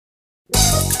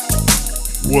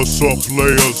What's up,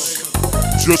 players?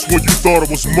 Just when you thought it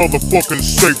was motherfucking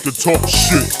safe to talk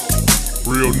shit,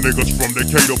 real niggas from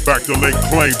Decatur back to lay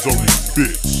claims on this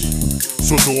bitch.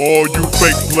 So to all you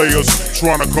fake players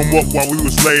trying to come up while we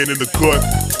was laying in the cut,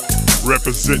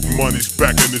 representing money's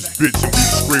back in this bitch and we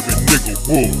screaming nigga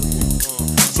woo.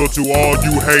 So to all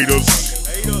you haters,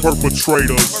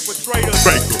 perpetrators,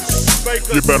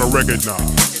 fakers, you better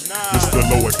recognize this the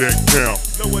lower deck camp.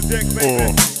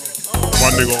 My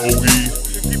nigga OE,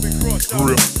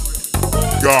 Grip,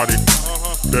 got it,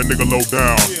 that nigga low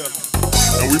down.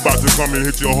 And we about to come and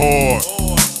hit you hard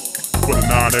for the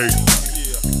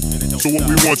 9-8. So what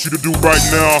we want you to do right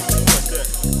now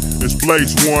is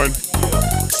blaze one,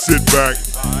 sit back,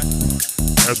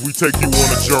 as we take you on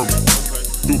a journey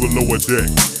through the lower deck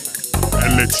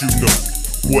and let you know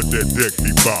what that deck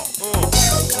be about.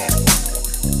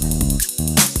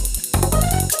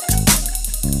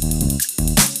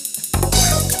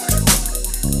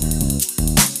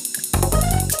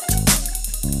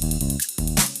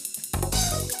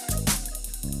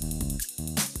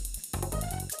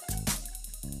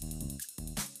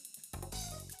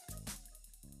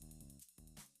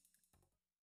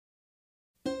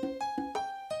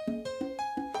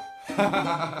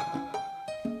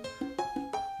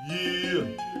 Yeah.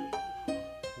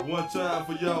 One time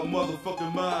for y'all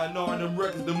motherfucking mind, knowing them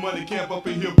records, the money camp up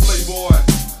in here, playboy.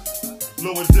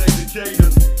 Lower Deck Decatur,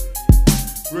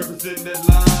 representing that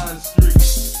line street.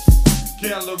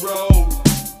 Candler Road,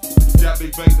 got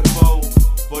big bank to fold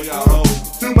for y'all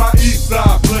hoes. To my east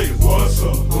side players, what's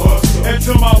up, what's up? And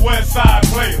to my west side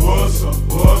players, what's up,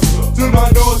 what's up? To my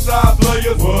north side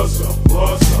players, what's up,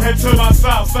 what's up? And to my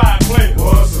south side players,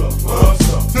 what's up,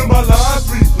 what's up? To my line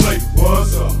street players,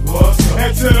 what's up, what's up?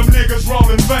 And to them niggas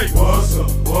rolling fake, what's up,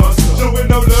 what's up? Showing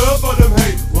no love for them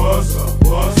haters, what's up,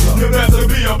 what's up? You better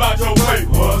be about your way,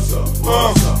 what's up,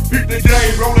 what's up? Keep the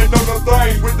game rolling on the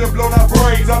things with them blown out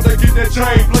brains. I'm to get that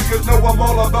change, players know I'm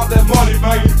all about that money,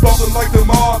 man. Ballin' like the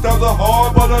Mars, times are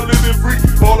hard, but I'm living free.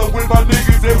 Ballin' with my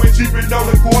niggas and we cheapin' on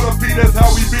the quarter P, that's how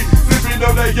we be. Sippin'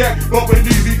 on that yak, bumpin'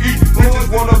 easy E. We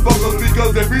just wanna fuck us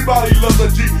because everybody loves a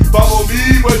G. Follow me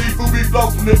where these fool be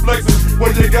flossin' and flexin'.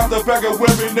 When you got the pack of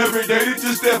weapon every day, they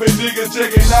just steppin', niggas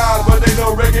checkin' eyes, but they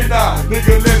don't recognize.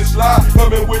 Nigga, let it slide,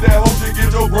 comin' with that hoe to get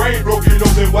your brain broken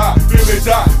open wide. Feel it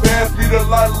die, pass me the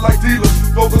lighter like dealers.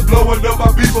 Focus blowing up my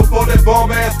beat before that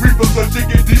bomb ass reaper. Cause you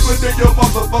get deeper than your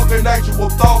motherfucking actual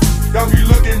thoughts. Got me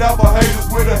looking out for haters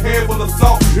with a head full of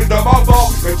salt. It's not my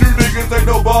fault that you niggas ain't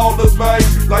no ballers, man.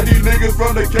 Like these niggas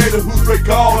from Decatur who straight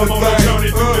callers, man. I'm on the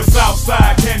journey through the south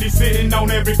side. Candy sitting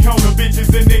on every corner. Bitches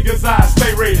and niggas' eyes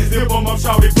stay red. Zip them up,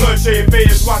 shawty, bloodshed.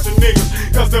 Feds watching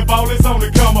niggas, cause the ball is on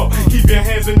the come up. Keep your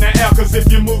hands in the air, cause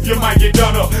if you move, you might get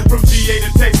done up. From GA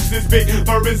to Texas, it's big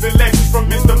bourbons and Lexus.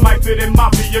 From Mr. Mike to the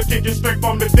Mafia, kicking straight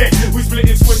from the deck. We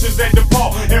splitting switches at the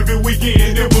ball every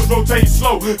weekend. It was rotating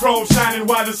slow, chrome shining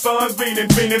while the sun's beaming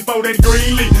for that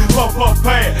green leaf. Puff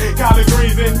pad, collard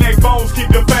greens and neck bones, keep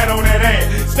the fat on that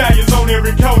ass. Stallions on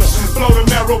every corner, blow the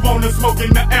marijuana, smoke in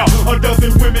the air. A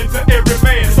dozen women to every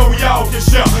man, so y'all can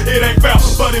share. It ain't fair,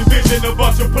 but envision a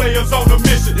bunch of players on a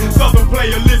mission. Southern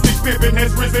playalistic pimpin'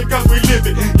 has risen cause we live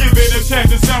it. Give it a chance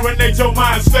to serenade your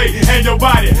mind state and your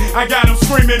body. I got them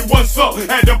screaming, what's up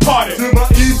at the party? To my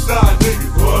east side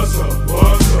niggas, what's up,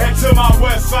 what's up? And to my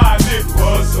west side niggas,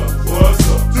 what's up, what's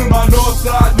up? To my north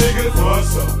side niggas,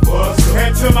 what's up, what's up?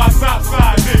 And to my south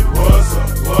side niggas, what's up,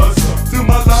 what's up? To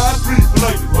my line street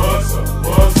players, what's up,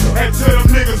 what's up? And to them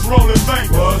niggas rolling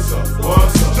fake, what's up,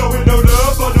 what's up? Showing no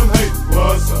love for them haters,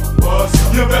 what's up, what's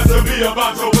up? You better be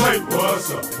about your plate,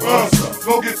 what's up, what's up?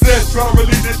 Smoking cess, trying to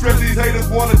relieve the stress these haters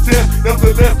wanna test.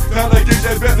 Nevertheless, time to get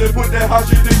that best and put that hot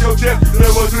shit in your chest.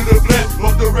 Never to the flesh,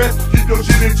 fuck the rest, keep your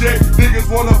shit in check. Niggas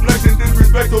wanna flex and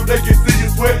disrespect so they can see you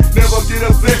sweat. Never get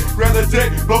upset, rather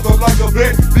check, broke up like a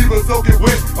vet. Leave us soaking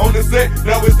wet on the set,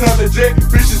 now it's time to jet.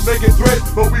 Bitches making threats,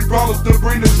 but we promise to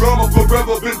bring the drama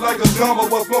forever. Bitch like a drama,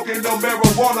 while smoking no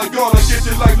marijuana. Gonna get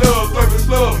you like love, serving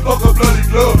slug, fuck a bloody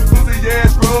glove. Pussy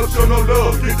ass scrub, show no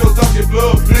love, get your talking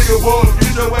blood. Nigga was,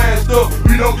 get your ass up,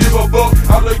 we don't give a fuck.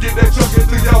 I'll get that truck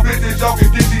into y'all bitches, y'all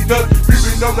can get these nuts.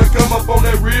 People know to come up on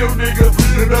that real nigga.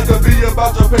 You better be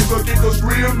about your paper, get those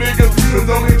real niggas. Cause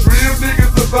only real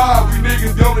niggas survive, we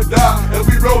niggas gonna die. As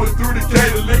we rollin' through the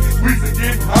Decatur, licking sweets and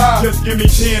getting high. Just give me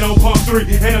 10 on pump 3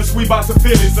 and a bitch, we bout to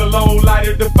feel it. Alone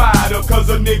lighter the fire up, cause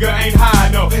a nigga ain't high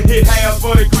enough. Hit half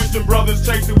for the Christian brothers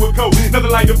chasing with coke.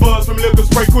 Nothing like the buzz from liquor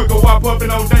spray quicker while puffing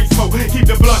on day smoke. Keep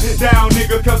the blunt down,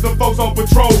 nigga, cause the folks on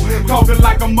patrol. Coughing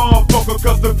like a motherfucker,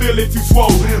 cause the feeling too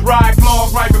swole. Ride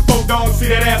vlog right before dawn, see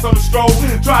that ass on the stroll.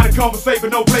 Try to conversate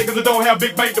but no play, cause I don't have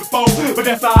big bait to fold. But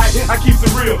that's alright, I keep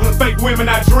it real. Fake women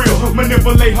I drill,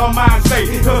 manipulate her mind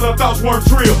state, cause her thoughts weren't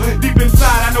real. Deep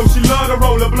inside, I know she love to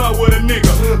roll a blunt with a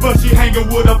nigga, but she hanging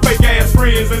with her fake ass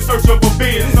friends in search of a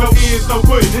biz. No ends, no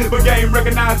pudding, but game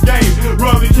recognized game.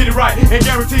 Run the kitty right, and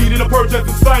guaranteed it'll purge just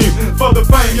the same. For the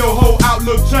fame, your whole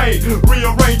outlook change.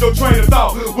 Rearrange your train of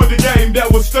thought with the game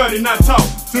that was studied, not taught.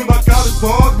 To my college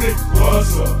ball, nigga,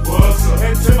 what's up, what's up?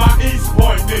 And to my East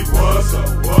Point, nigga, what's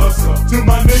up, what's up? To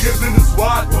my niggas in the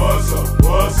SWAT, what's up,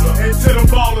 what's up? And to the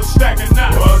ballers stacking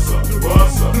now, what's up,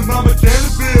 what's up? To my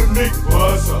Mechanicsville, nigga,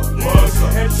 what's up, what's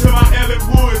up? And to my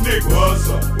Ellenwood, nigga, what's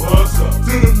up, what's up?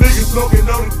 To the niggas smoking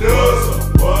on the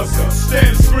dub, what's up?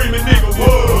 Standing screaming, nigga,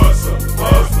 what's up,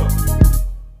 what's up?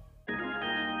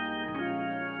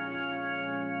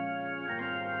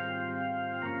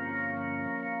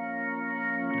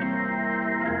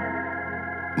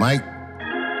 Mike,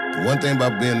 the one thing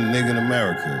about being a nigga in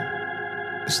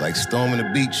America, it's like storming the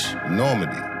beach in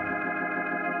Normandy.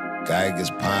 Guy gets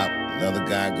popped, another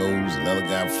guy goes, another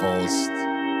guy falls.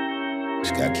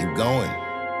 Just gotta keep going.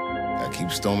 Gotta keep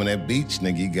storming that beach,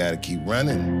 nigga. You gotta keep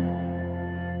running.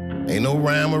 Ain't no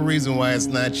rhyme or reason why it's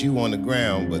not you on the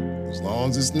ground, but as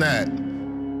long as it's not,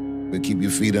 but keep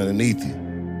your feet underneath you.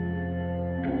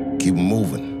 Keep them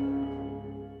moving.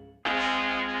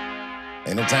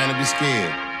 Ain't no time to be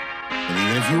scared. And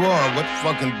even if you are, what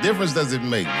fucking difference does it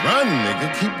make? Run,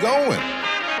 nigga, keep going.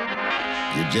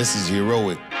 You're just as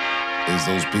heroic as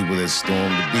those people that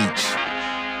stormed the beach.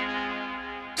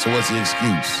 So what's the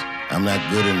excuse? I'm not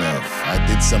good enough. I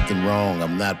did something wrong.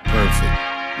 I'm not perfect.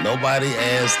 Nobody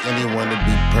asked anyone to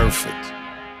be perfect.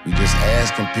 We just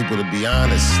asking people to be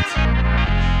honest.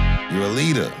 You're a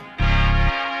leader.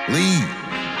 Lead.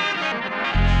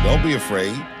 Don't be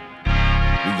afraid.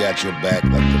 We got your back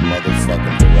like the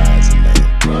motherfucking Verizon, man.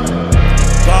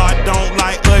 God don't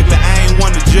like ugly, I ain't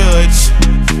one to judge.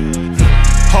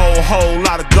 Whole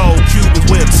lot of gold Cubans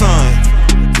with a ton.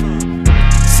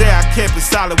 Say I kept it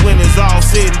solid when it's all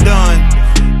said and done.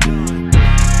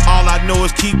 All I know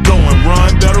is keep going,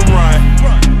 run, better run.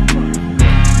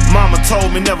 Mama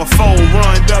told me never fold,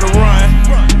 run, better run.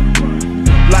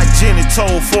 Like Jenny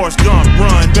told Forrest Gump,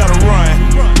 run, better run.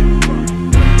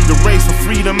 The race for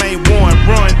freedom ain't won,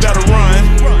 run, better run.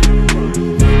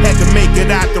 Had to make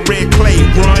it out the red clay,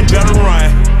 run, better run.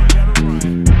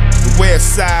 The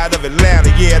west side of Atlanta,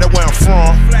 yeah, that's where I'm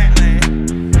from.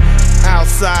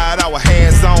 Outside, our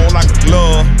hands on like a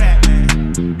glove.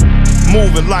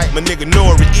 Moving like my nigga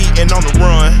Nori, eating on the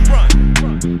run.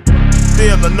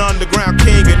 Still an underground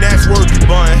king, and that's worth the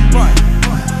bun.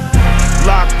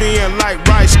 Locked in like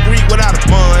Rice Street without a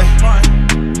bun.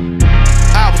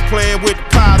 I was playing with the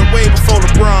powder way before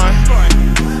LeBron.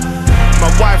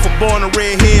 My wife was born a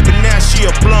redhead, but now she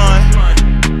a blonde.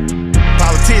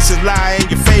 Politicians lie and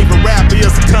your favorite rapper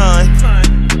is a con.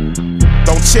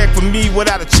 Don't check for me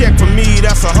without a check for me,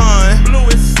 that's a hun.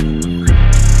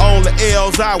 All the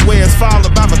L's I wear is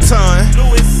followed by my ton.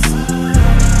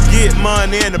 Get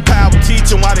money and the power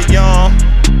teaching while they young.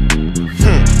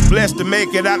 Blessed to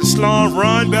make it out the slum,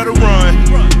 run, better run.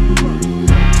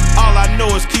 All I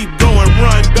know is keep going,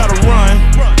 run, better run.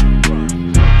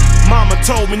 Mama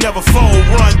told me never fold,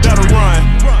 run, better run.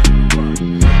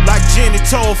 Like Jenny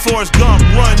told Forrest Gump,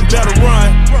 run, better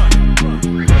run.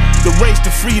 The race to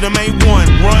freedom ain't won,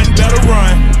 run, better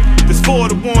run. This for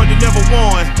the one that never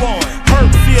won.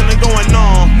 Hurt feeling going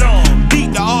on.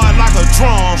 Beat the heart like a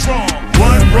drum.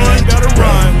 Run, better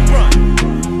run.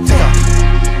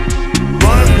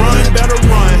 Run, better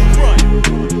run.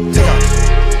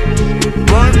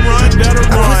 Run, better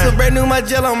run. I put some brand new my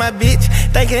gel on my bitch.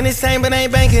 Thinking the same, but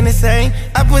ain't banking the same.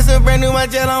 I put some brand new my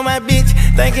gel on my bitch.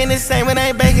 Thinking the same, but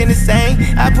ain't banking the same.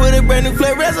 I put a brand new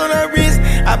flip rest on her wrist.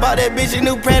 I bought that bitch a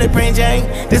new Pratt Plain Jane.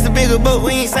 This a bigger boat,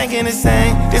 we ain't sinking the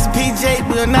same. This a PJ,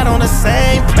 we're not on the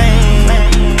same plane.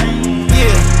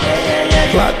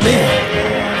 Yeah, locked in.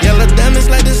 Yellow diamonds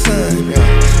like the sun.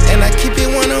 And I keep it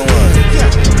one-on-one.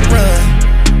 Run.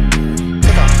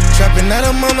 Trapping out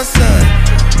of mama's son.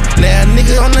 Now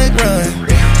nigga on the run.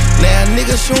 Now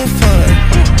nigga showing fun.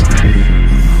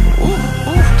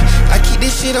 I keep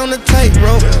this shit on the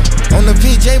tightrope. On the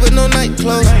PJ with no night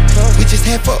clothes. We just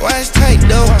had fuck why it's tight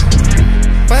though.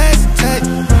 Why it's tight?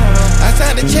 I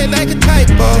signed the check like a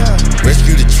typo.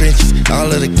 Rescue the trenches,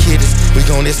 all of the kiddies. We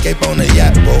gon' escape on the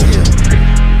yacht boat.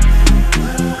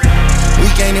 We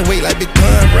gaining weight like Big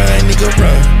Pun, run, nigga,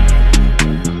 run.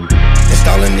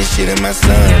 Installing this shit in my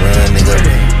son, run, nigga,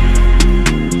 run.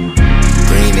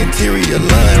 Green interior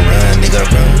line, run, nigga,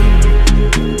 run.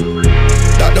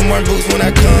 Dr. Martin boots when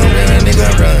I come, run, nigga,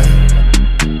 run.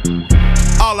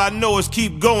 All I know is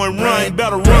keep going, run,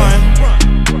 better run.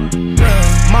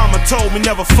 Mama told me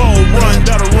never fold, run,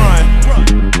 better run.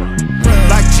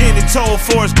 Like Jenny told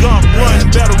Forrest Gump, run,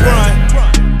 better run.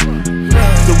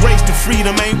 The race to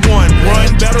freedom ain't won,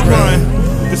 run, better run.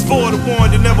 It's for the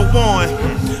one that never won.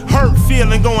 Hurt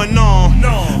feeling going on.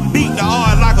 Beat the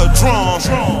heart like a drum.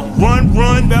 Run,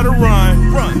 run, better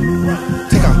run.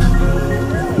 Take off.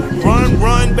 Run,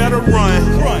 run, better run.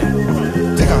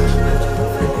 Take off.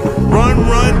 Run,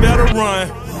 run, better run.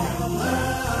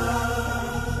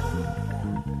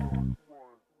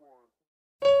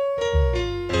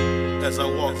 As I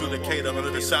walk through Decatur under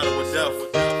the shadow of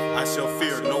death, I shall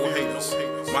fear no haters.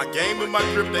 My game and my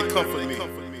grip, they comfort me.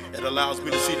 It allows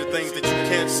me to see the things that you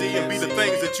can't see and be the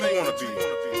things that you want to be.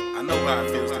 I know how it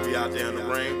feels to be out there in the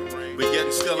rain, but yet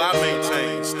and still I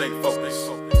maintain, stay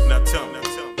focused. Now tell me,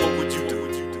 what would you do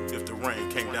if the rain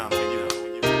came down on you?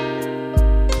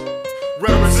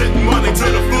 Representing money to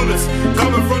the fullest,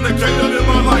 coming from Decatur in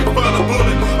my life by the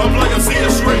bullet. I'm playing see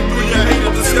it straight through your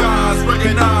hated disguise.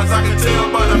 Recognize, I can tell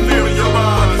by the fear in your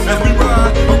eyes. As we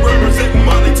ride, I'm representing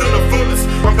money to the fullest.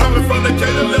 I'm coming from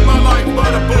Decatur in my life by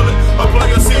the bullet. I'm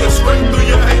playing see it straight through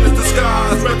your hated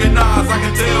disguise. Recognize, I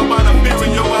can tell by the fear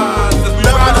in your eyes.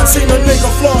 Now I done seen a nigga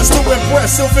flaws to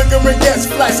impress, still figuring gas,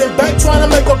 flashing back, trying to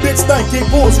make a bitch think he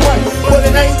bulls right. But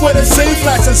it ain't what it seems,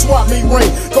 flashing swap me ring.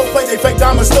 Go play they fake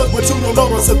diamond studs, but you don't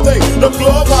notice a thing. The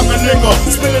club hopping nigga,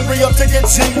 spinning re-up to get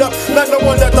cheated up. Not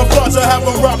knowing that the floods will have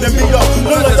them robbed and beat up.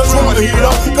 Don't let the drama heat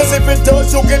up, cause if it does,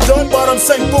 you'll get done by them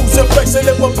same boots and flexing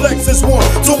it for flex is one.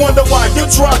 To wonder why you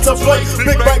tried to play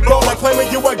big bank baller, claiming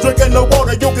you ain't drinking no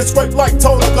water. You get scraped like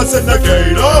toner, cause in the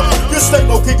gator, you stay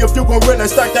low key if you gon' really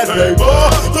stack that paper.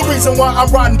 The reason why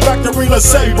I'm riding back to real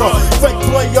saber. Fake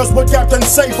players with Captain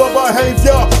Saber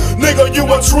behavior. Nigga, you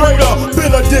a traitor,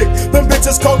 been a dick. Them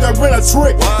bitches call that rent a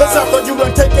trick. Cause after you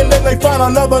done taken it, they find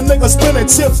another nigga spinning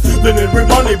chips. Then it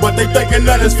bring money, but they thinking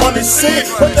that it's funny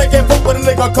shit. But they can't fuck with a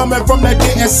nigga coming from that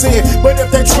didn't sin. But if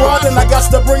they try, then I got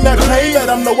to bring that pain. Let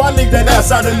them know I leave that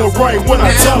ass out in the rain when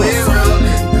I tell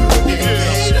them.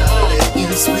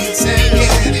 Sweets and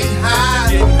getting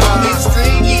high. All this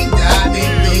drinking got me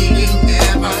thinking,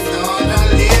 am I gonna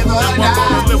live or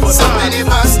die? So many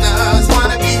busters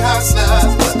wanna be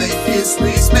hustlers, but they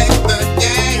disrespect the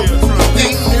game. If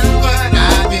they knew what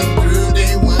I've been through,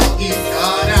 they wouldn't get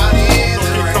caught out in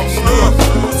the rain.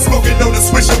 Smoking on the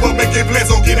swisher, but making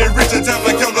plans on getting richer. Time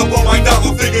to count up all my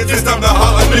dollar figures. It's time to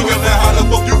holler, nigga. Now how the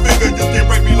fuck you figure you can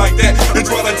break me like that and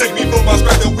try to take me for my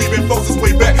scratch that we've been closest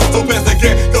way back? So pass the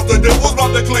cat, cause the devil's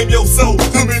about to claim your soul.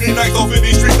 Too many nights off in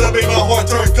these streets that made my heart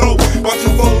turn cold. Watch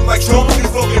you fold like Trump, you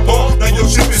fucking bomb. Now your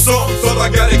ship is on, so I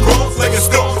got it crumbs like a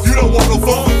skunk. You don't want no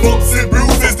phone, bumps and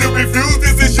bruises. Still refuse,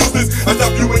 this is useless. I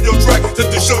stop you in your track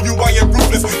just to show you I am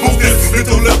ruthless. Move this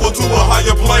mental level to a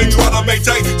higher plane. Try to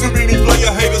maintain, too many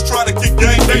player haters try to kick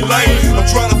game, they lame. I'm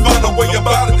trying to find a way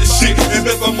about it, this shit.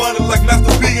 Invest my money like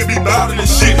Master P and be bout in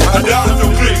this shit. I doubt if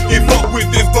your click, get fucked with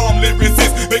this bomb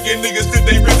lyricist. Making niggas think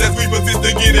they rich as we persist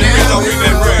to get it rich off in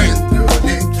that rain.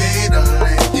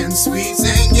 Sweets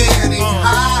and getting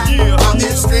high. All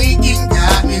this drinking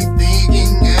got me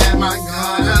thinking, am I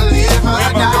gonna live or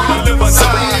die? So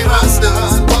many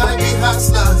hustlers wanna be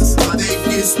hustlers, but they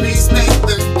disrespect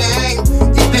the game.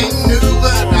 If they knew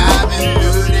what I've been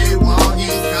through, they won't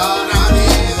get caught out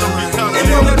in the rain. And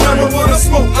every time I wanna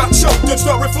smoke, I choke and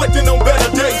start reflecting on better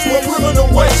days. When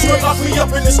criminal ways straight lock me up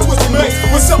in this twisted maze.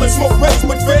 We're selling smoke rays,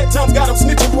 but bad times got them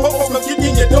snitching. Folks are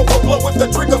kicking your dope, blow with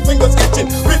the trigger fingers itching.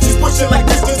 Bitches pushing like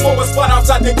distance for a spot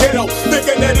outside the ghetto.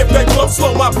 Thinking that if they blow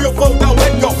slow, my bill flow don't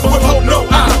let go. But oh no,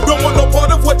 I don't want no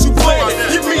part of what you planning.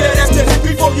 Give me that ass to hit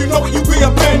before you know it, you be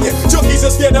abandoned. Junkies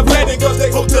are scared of landing cause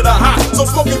they hope to the high. So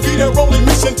smoking be their only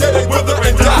mission till they wither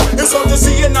and die. It's hard to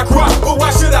see and I cry, but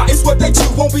why should I? It's what they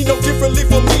choose, won't be no differently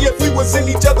for me if we was in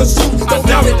each other's shoes. I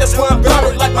doubt it, that's why I'm about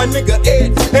it like my nigga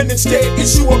Ed. And instead,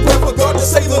 issue a prayer for God to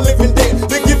save the living dead.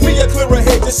 Then give me a clearer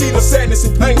head to see the sadness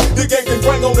and pain the game can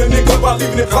bring on the nigga by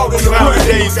leaving it caught in the rain.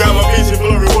 Days got my vision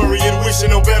blurry, worrying,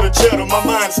 wishing on better cheddar. My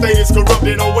mind state is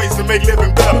corrupted on ways to make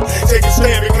living better. Take a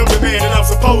stand, become the man that I'm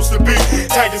supposed to be.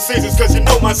 Tight decisions, cause you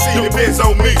know my seed depends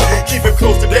on me. Keep it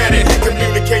close to daddy,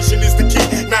 communication is the key.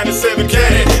 97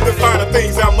 caddy, the finer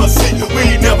things I must see.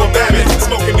 We ain't never babbing,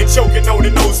 smoking and choking on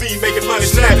the nose, making money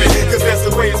snapping. Cause that's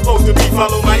the way it's supposed to be,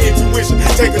 follow my intuition.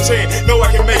 Take a chance, know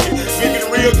I can make it. Speaking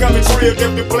real coming trip,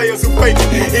 them the players who fake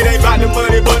it. It ain't about the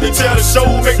money, but to tell the show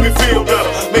make me feel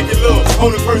better. Making love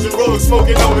on the Persian rug,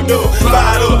 smoking on the dub.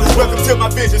 Fired up, welcome to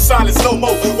my vision, silent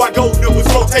slow-mo. Why gold nipples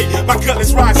rotate, my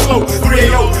cutlass ride slow.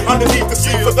 3AO, underneath the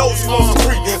sea for those who lost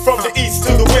free. From the east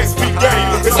to the west, big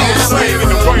game. It's all the same in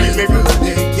the brain, nigga.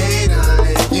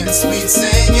 Sweet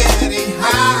singing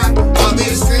high, all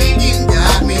this drinking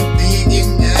got me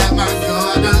thinking, am I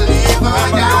gonna live or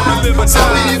die? So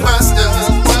many busters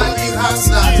wanna be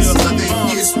hustlers, but they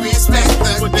disrespect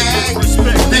the gang.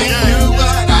 They knew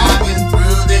what I've been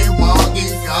through, they won't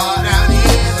get caught out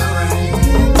in the rain.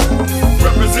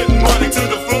 Representing money to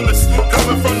the fullest,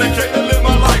 coming from Decatur, live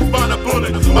my life by the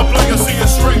bullet. A player seeing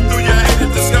straight through your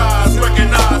hated disguise.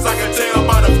 Recognize, I can tell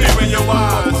by the fear in your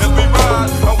eyes. As we ride,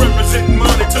 I'm representing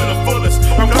money to the fullest.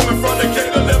 I'm coming from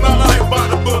Decatur, live my life by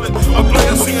the bullet. A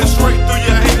player seeing straight through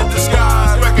your hated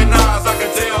disguise. Recognize, I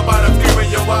can tell by the fear in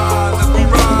your eyes. As we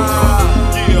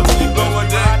ride, yeah, lower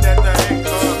deck that thing,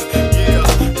 yeah,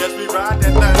 yes we ride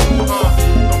that thing,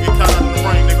 don't get caught up in the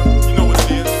rain, nigga. You know what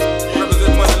it is. You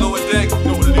represent money, lower deck, you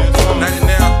know what it is. 90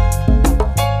 now,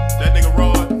 that nigga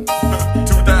Rod,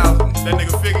 2000, that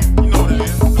nigga Figgy, you know what it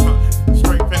is.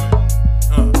 Straight pimpin',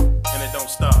 and it don't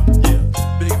stop, yeah.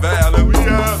 Big Val, and we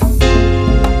out.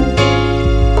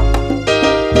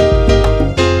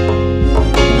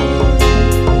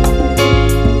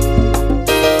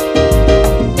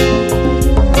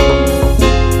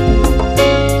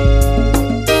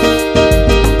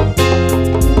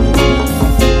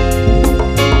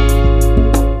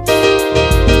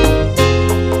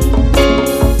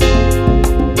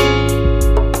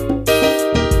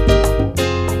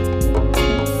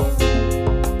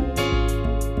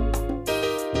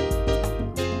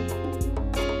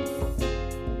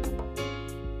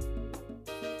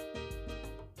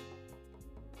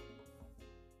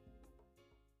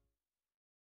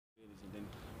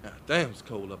 Damn, it's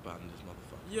cold up out in this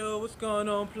motherfucker. Yo, what's going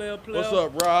on, player? What's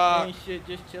up, Rod? Ain't shit,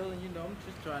 just chilling, you know. I'm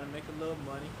just trying to make a little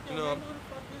money. You know,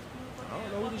 I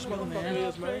don't know who this motherfucker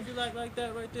is, man. You like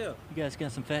that right there? You guys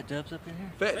got some fat dubs up in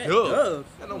here? Fat dubs?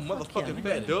 Got no motherfucking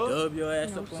fat dubs. Dub your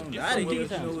ass up on Get I didn't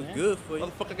some even know it was good for you.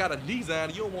 Motherfucker got a design,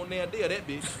 you don't want there, that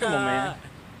bitch. Come on, man.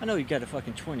 I know you got a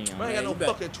fucking 20 on. Man, I ain't got no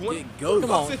fucking 20.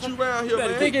 Come on. Sit you around here,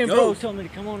 man. Big and Bro told me to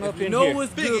come on up in here. You know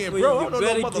what's good for you, bro. I don't know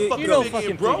no motherfucker. You know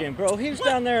fucking Big and Bro. He was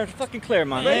down there in fucking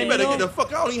Claremont, man. You better get the fuck.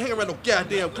 I don't even hang around no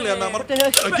goddamn Claremont. What the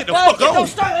hell? Get the fuck on.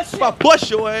 If I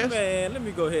bust your ass. Man, let me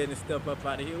go ahead and step up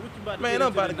out of here. What you about to do? Man,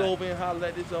 I'm about to go over and holler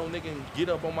at this old nigga and get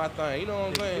up on my thing. You know what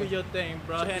I'm saying? Do your thing,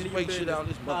 bro. Handle your business. Shit out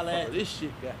this motherfucker. This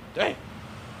shit, goddamn.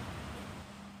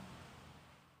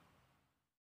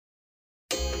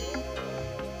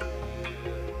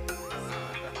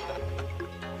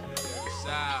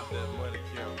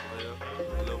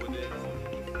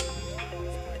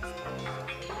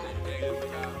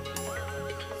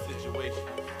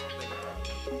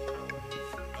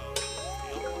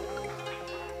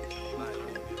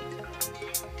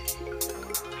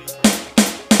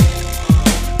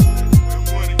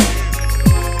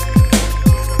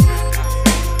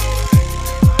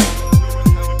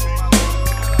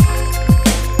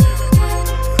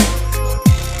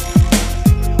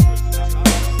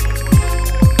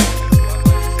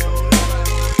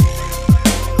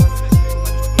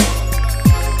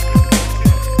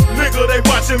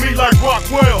 Me like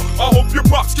Rockwell. I hope your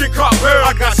box get caught well.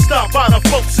 I got stopped by the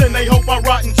folks and they hope I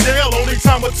rot in jail. Only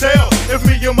time will tell if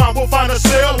me and mine will find a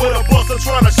cell with a buster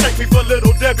trying to shake me for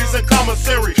little Debbie's and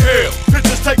commissary. Hell,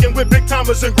 pictures taken with big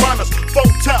timers and grinders. Folk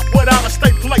tap without a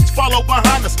state plates follow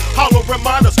behind us. Hollow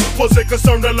reminders. Was it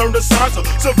concerned to learn the signs of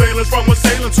surveillance from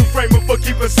assailant to framing for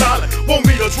keeping silent? Want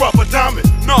me to drop a diamond?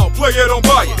 No, player don't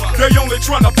buy it. They only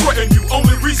trying to threaten you.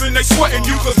 Only reason they sweating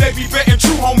you cause they be betting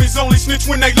true homies only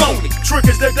snitch when they lonely. Trick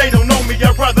is that they don't know me,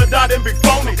 I'd rather die than be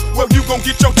phony. Well, you gon'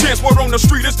 get your chance. Word on the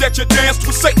street is that you danced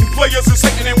with Satan. Players is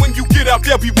hating, and when you get out,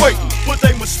 they'll be waiting. But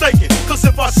they mistaken, cause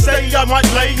if I say I might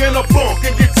lay in a bunk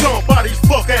and get dumped by these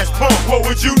fuck ass punks. What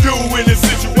would you do in this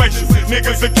situation?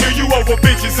 Niggas will kill you over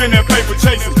bitches and their paper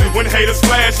chasing. When haters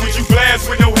flash, would you blast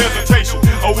with no hesitation?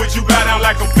 Or would you bow down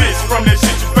like a bitch from that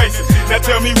shit you facing? Now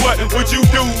tell me what would you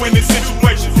do in this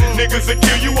situation? Niggas will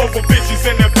kill you over bitches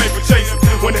and their paper chasing.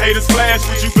 When haters flash,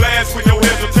 would you blast with no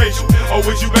hesitation? Or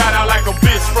would you bow down like a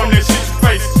bitch from that shit you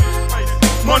facing?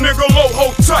 My nigga low,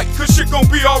 hold tight, cause shit gon'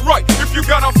 be alright. If you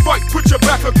gotta fight, put your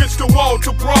back against the wall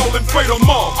to brawl and fight them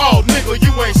all. Oh, nigga,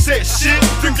 you ain't said shit.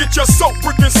 Then get your soap,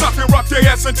 brick and sock and rock their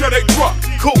ass until they drop.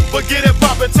 Cool, but get it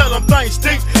poppin', tell them things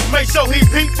deep. Make sure he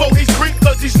peep before he creep,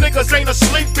 cause these niggas ain't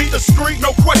asleep, beat the street.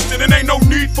 No question, and ain't no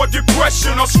need for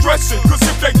depression or stressing. Cause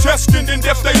if they testing, then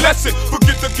that's they lesson.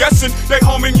 Forget the guessing, they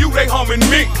harming you, they harming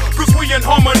me. Cause we in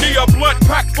harmony, a blood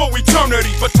pact for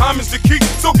eternity. But time is the key,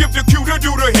 so give the cue to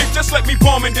do the hit. Just let me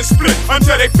bomb and then split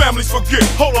until they families forget.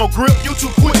 Hold on, grip, you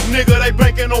too quick, nigga, they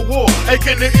banking on war.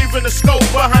 Aching to even the scope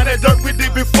behind that dirt we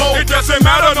did before. It doesn't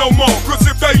matter no more, cause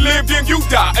if they live, then you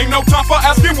die. Ain't no time for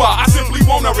asking why, I simply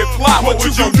wanna reply. What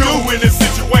would you do in this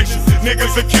situation?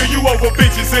 Niggas will kill you over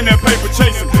bitches and that paper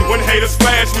chasing. When haters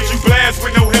flash, would you blast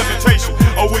with no hesitation?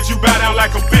 Or would you bow down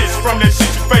like a bitch from that shit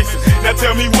you facing? Now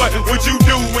tell me what would you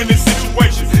do in this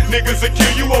situation? Niggas will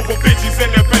kill you over bitches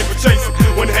and that paper chasing.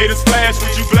 When haters flash,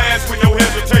 would you blast with no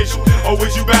hesitation? Or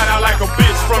would you bow down like a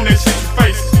bitch from that shit you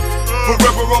facing?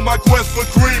 Forever on my quest for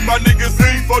green, my niggas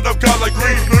lean for the color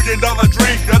green, $1 million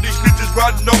dream. Got these bitches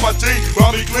riding on my team,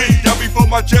 while me clean. Got me for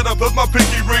my cheddar, plus my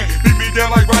pinky ring. Beat me down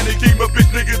like Ronnie King, but bitch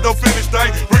niggas don't finish thing.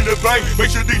 Bring the bang,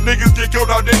 make sure these niggas get killed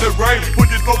out in the rain.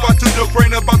 Put this dope out to your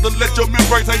brain, about to let your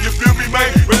membranes hang. You feel me, man?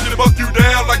 Ready to bust you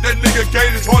down like that nigga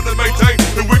Kane. It's hard to maintain,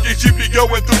 the wicked shit be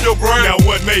going through your brain. Now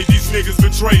what made these niggas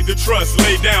betray the trust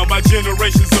laid down by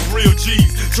generations of real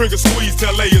G's? Trigger squeeze,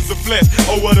 tell layers of flesh.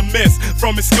 Oh, what a mess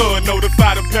from his skull.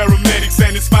 Notify the paramedics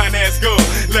and his fine ass girl.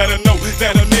 Let her know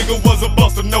that a nigga was a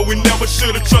buster. No, we never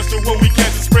should've trusted when we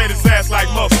catch him spread his ass like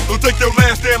muscle. Don't take your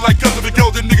last stand like cousin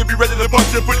because the nigga be ready to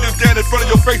bust you. Put this gun in front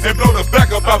of your face and blow the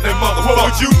back up out that motherfucker.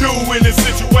 What would you do in this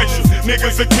situation?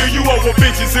 Niggas will kill you over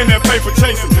bitches and that paper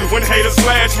chasing. When haters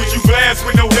flash, would you blast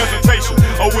with no hesitation?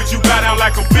 Or would you bow down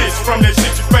like a bitch from that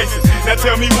shit you facing? Now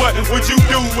tell me what would you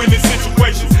do in this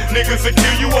situation? Niggas will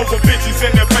kill you over bitches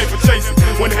and that paper chasing.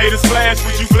 When haters flash,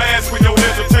 would you blast with no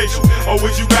hesitation? Or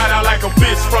would you bow down like a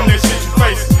bitch from that shit you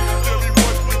facing?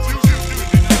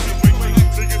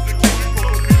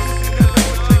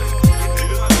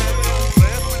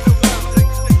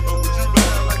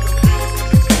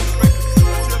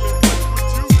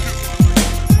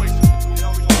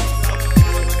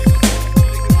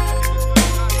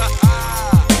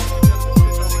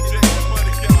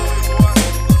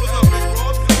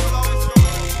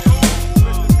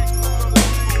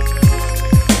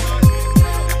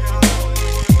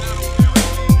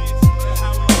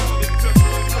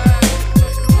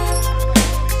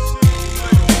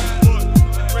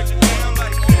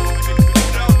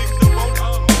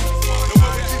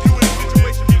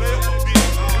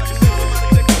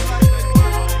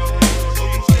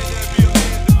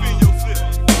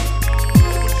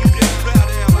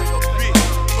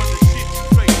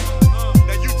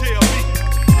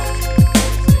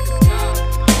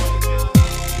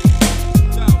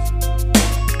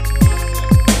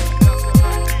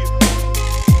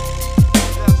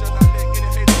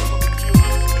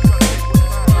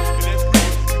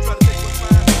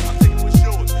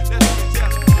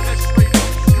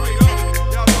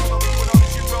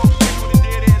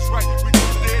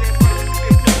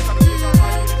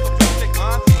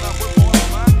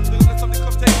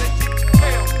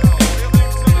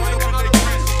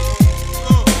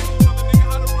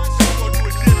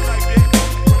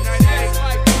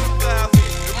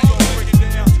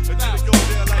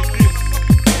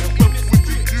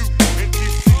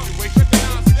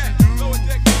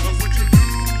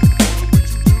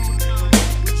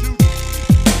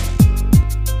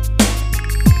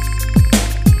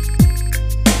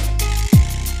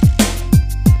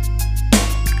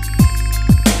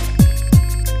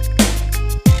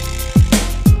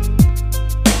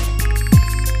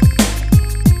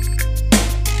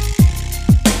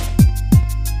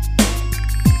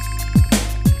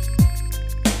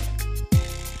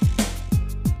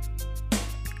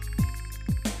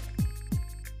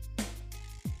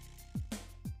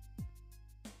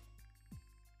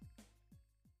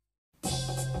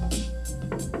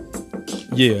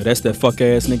 Yeah, that's that fuck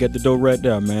ass nigga at the door right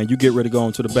there, man. You get ready to go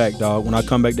on to the back, dog. When I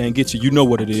come back there and get you, you know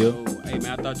what it is. Oh, hey,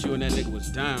 man, I thought you and that nigga was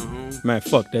down, home. Man,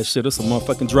 fuck that shit. It's a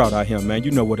motherfucking drought out here, man.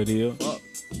 You know what it is. Fuck.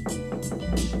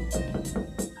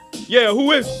 Yeah,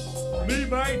 who is? Me,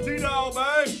 man, T-Dog,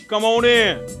 man. Come on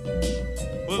in.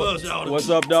 What's up, y'all? What's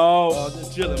up, dog? Just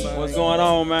just chilling, man. What's going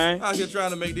on, man? Out here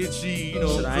trying to make this cheese, you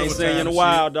know. Shit, I ain't seen you in a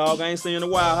while, dog. I ain't seen you in a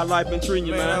while. How life been treating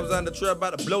you, man? I was on the trap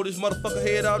about to blow this motherfucker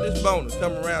head out this bonus.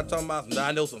 Coming around talking about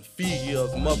I know some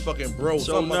females, some motherfucking bro,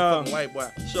 some motherfucking white boy.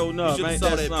 Show enough, you ain't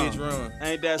saw that bitch song. run.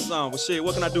 Ain't that song. But shit,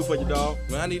 what can I do for you, dog?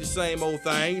 Man, I need the same old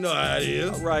thing. You know how it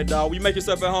is. All right, dog. Well, you make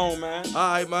yourself at home, man. All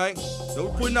right, man.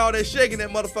 Don't putting all that shaking that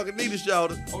motherfucker need to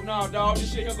shoulder. Oh, no, dog.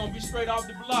 This shit here gonna be straight off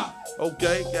the block.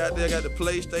 Okay, goddamn, got the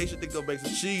PlayStation. They gonna make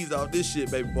some cheese off this shit,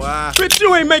 baby boy. Bitch,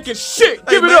 you ain't making shit.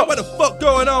 Hey, Give man, it up. What the fuck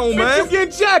going on, man? Bitch, you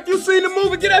getting jacked. You seen the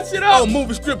movie? Get that shit out. Oh,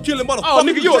 movie script killing motherfucker. Oh,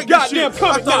 nigga, you a goddamn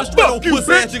comic. Fuck you,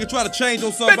 bitch. Ass nigga trying to change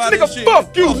on somebody. Bitch, nigga, shit.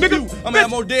 fuck you, nigga. I mean, I'm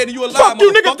more dead than you alive. Fuck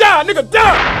you, nigga, die, nigga,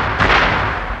 die.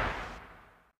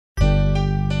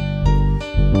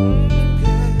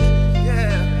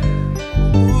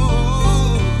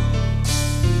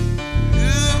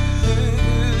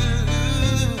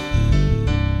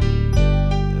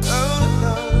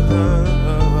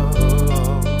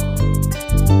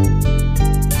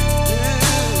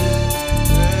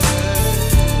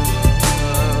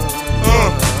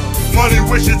 Money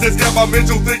wishes just got my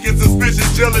mental thinking suspicious.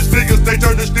 Jealous niggas, they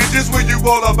turn to stitches when you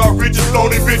all about riches.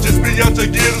 Phony bitches be out to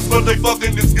get us, but they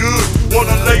fucking is good.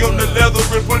 Wanna lay on the leather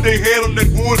and put their head on that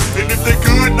wood. And if they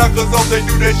could knock us off, they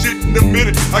do that shit in a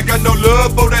minute. I got no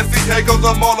love for that CK, cause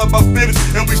I'm all about spinning.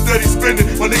 And we steady spending.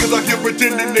 My niggas out here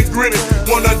pretending they grinning.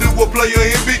 Wanna do a player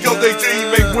in because they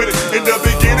teammate winning. In the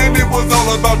beginning, it was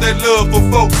all about that love for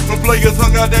folks. When players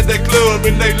hung out at that club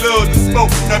and they loved to smoke.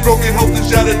 That broken hopes and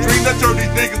shattered dreams, that turned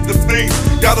these niggas to fiends.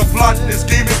 Got a plot and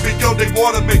scheming because they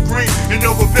wanna make green. And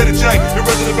over petty chain, the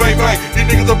rest of the bang bang. These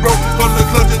niggas are broke, from the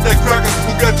clutches that cracker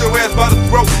who got your ass by the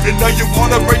throat. And now you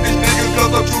wanna break these niggas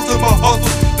cause I'm true to my hustle.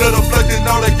 That I'm flexing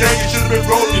all that gang, you should've been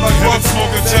rolling like Heaven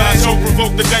smoking John, so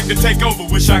provoke the dank to take over.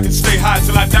 Wish I could stay high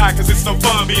till I die, cause it's so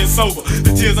fun being sober. The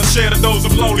tears I shed are those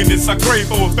of loneliness, I crave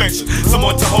for affection.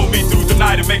 Someone to hold me through the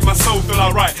night and make my soul feel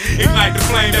alright. Ignite the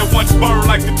flame that once burned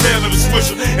like the tail of the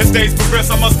swisher. As days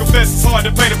progress, I must confess it's hard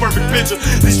to paint a perfect picture.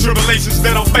 These tribulations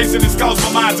that I'm facing has caused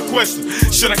my mind to question.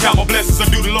 Should I count my blessings or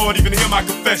do the Lord even hear my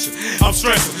confession? I'm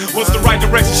stressing, what's the right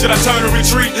direction? Should I turn and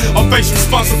retreat or face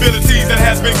responsibilities that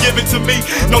has been given to me?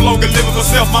 No longer living for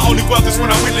self, my only wealth is when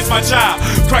I witness my child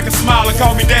crack a smile and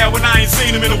call me dad when I ain't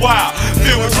seen him in a while.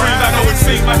 Filled with dreams, I know it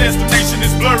seems my destination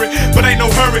is blurry, but ain't no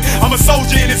hurry. I'm a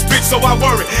soldier in this bitch, so I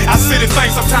worry. I sit and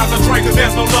think, sometimes I drink cause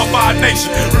there's no love for our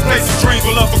nation. Replacing dreams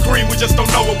with love for cream, we just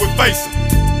don't know what we're facing.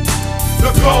 The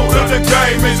code of the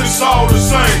game is it's all the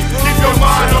same. Keep your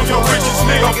mind on your riches,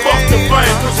 nigga, fuck the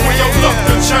fame. Cause when your luck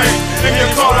done change and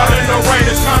you're caught out in the rain,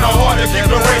 it's kinda hard to keep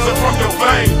the razor from your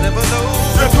vein.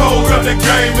 The code of the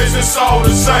game is it's all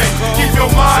the same. Keep your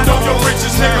mind on your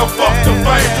riches, nigga, fuck the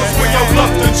fame. Cause when your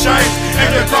luck done change and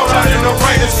you're caught out in the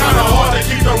rain, it's kinda hard to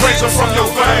keep the razor from your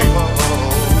vein.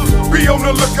 Be on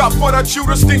the lookout for that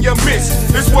Judas, then you miss.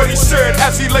 Is what he said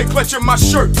as he lay clutching my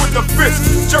shirt with a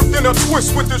fist. Jerked in a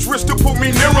twist with his wrist to pull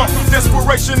me nearer.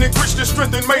 Desperation increased his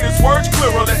strength and made his words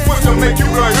clearer. That wisdom make you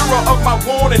the hero of my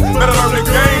warning. Better learn the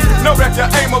game. Know that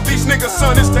the aim of these niggas,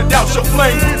 son, is to doubt your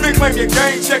flame. Then claim your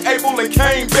game, check Abel and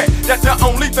came back. That's the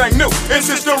only thing new in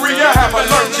history I haven't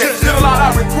learned yet. Did a lot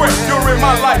I regret during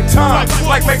my lifetime,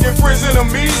 like making friends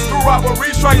enemies through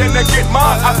robberies, trying to get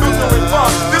mine. I feel to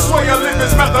respond. This way I live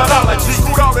is methodology.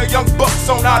 Screwed all the young bucks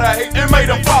on how to hate and made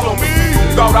them follow me.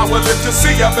 Thought I would live to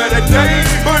see a better day,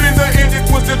 but in the end it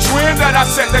was the trend that I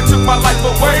set that took my life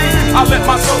away. I let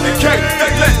my soul decay, they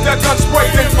let the gun spray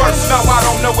then burst. Now I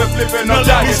don't know if living or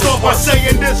dying is start by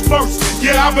saying this first.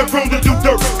 Yeah, I've been prone to do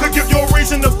dirt. Could give you a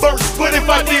reason to burst, but if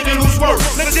I did, it was worse.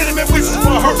 Legitimate wishes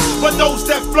for hurt, but those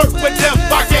that flirt with death,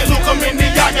 I can't look them in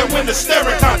the eye and win the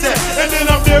staring contest. And then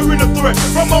I'm daring a threat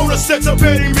from all the sets of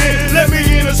petty men. Let me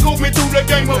in and scoop me through the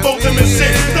game of ultimate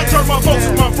sin. To turn my folks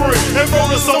to my friend and roll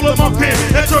the soul of my pen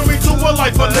and turn me to a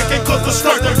life of licking cause the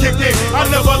start done kicked in. I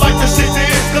never liked the shit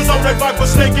then, cause all that vibe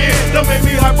was snaking. That made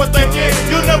me hyper thinking,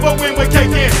 you'll never win with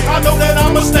caking. I know that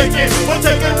I'm mistaken, but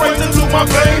taking rays into my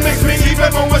vein makes me even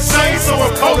more insane. So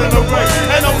I'm calling the rain,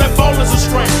 and all that fall is a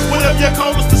strain. Whatever you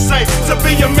call us to say, to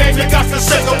be a man you got to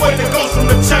shake away the ghost from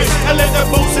the chain. And let that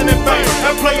boasting in vain,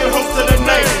 and playing host to the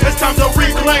name. It's time to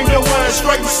reclaim the one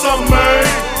straight with some man.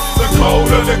 The code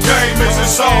of the game is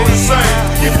it's all the same.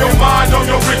 Keep your mind on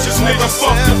your riches, nigga,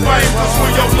 fuck the fame. Cause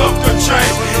when your luck done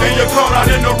change and you're caught out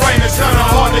in the rain, it's kinda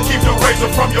hard to keep the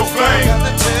razor from your vein.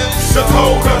 The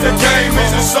code of the game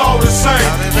is it's all the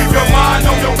same. Keep your mind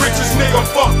on your riches, nigga,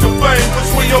 fuck the fame. Cause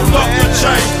when your luck done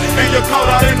change and you're caught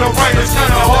out in the rain, it's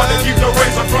kinda hard to keep the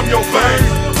razor from your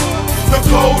vein. The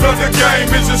code of the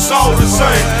game is it's all the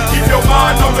same. Keep your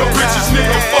mind on your riches,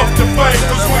 nigga, fuck the fame.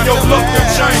 Cause when your luck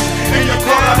done change and you're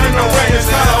caught out in the rain, it's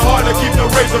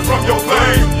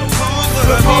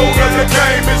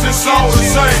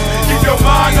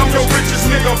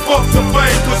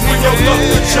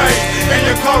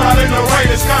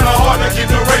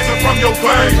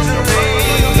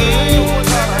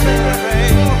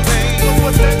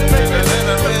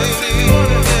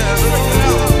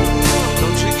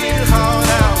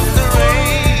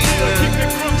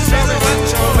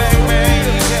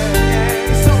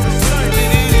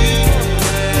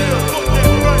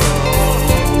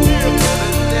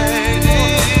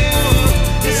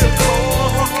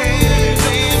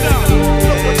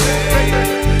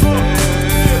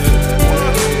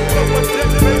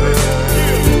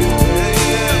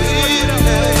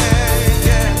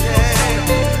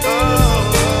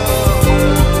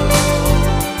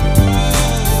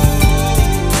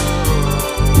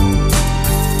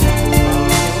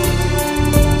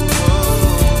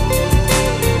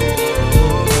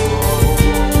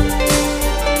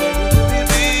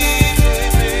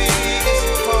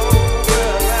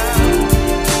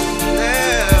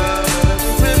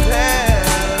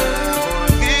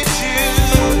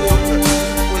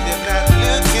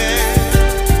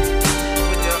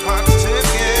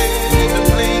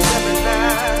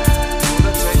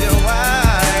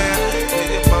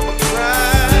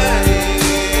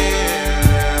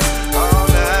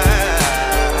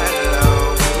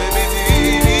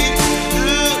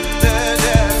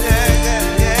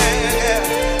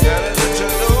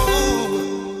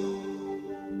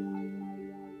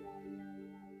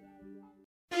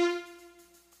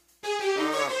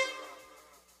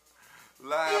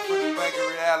Live from the bank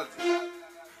of reality.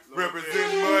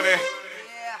 Representing money.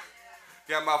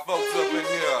 Got my folks up in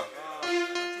here.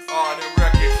 On them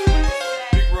records.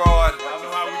 Big Rod. I know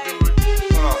how we do it.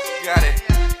 Got it.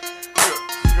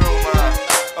 Go man.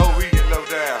 Oh, we get low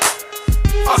down.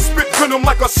 I spit venom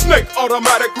like a snake,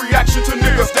 automatic reaction to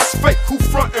niggas that's fake, who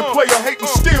front and play a hate and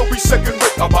still be second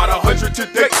rate. About 100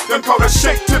 today, done caught a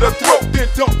shake to the throat, then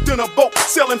dumped in a boat,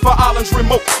 selling for islands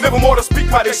remote. Never more to speak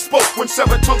how they spoke, when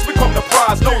 7 tongues become the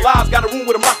prize. No lies, got a room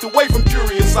with them locked away from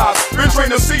curious eyes. Been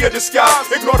trained to see a disguise,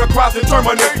 ignore the cries and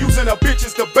terminate, using a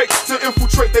bitch's debate to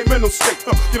infiltrate their mental state.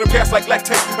 Get them gas like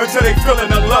lactate until they feeling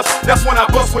the lust. That's when I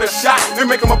bust with a shot and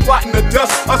make them a plot in the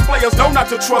dust. Us players know not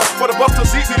to trust, but a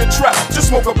buster's easy to trap.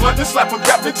 Just smoke a blunt and slap him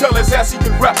cap, then tell his ass he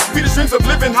can rap. Be the strings of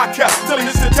living hot cap, telling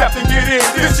this to tap and get in.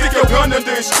 Then stick your gun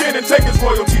under his chin and take his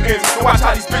royalty in. And watch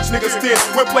how these bitch niggas thin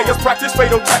when players practice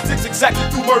fatal tactics exactly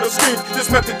through murder schemes.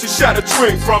 This method to shatter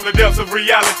dreams. From the depths of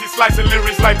reality, slicing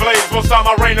lyrics like blades. Won't start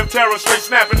my reign of terror, straight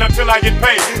snapping until I get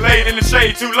paid. Laid in the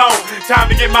shade too long, time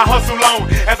to get my hustle on.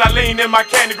 As I lean in my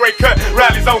candy gray cut,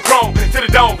 rallies on chrome to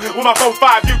the dome. With my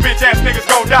 4-5, you bitch ass niggas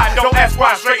gon' die. Don't ask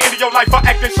why, straight into your life for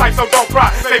acting shy, so don't cry.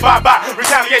 Say bye-bye,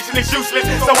 retaliation is useless,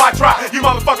 so I try. You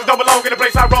motherfuckers don't belong in the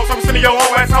place I roam, so I'm sending your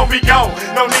whole ass home, be gone.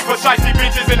 No need for shiesty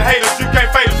bitches and haters, you can't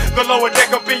fade us. The lower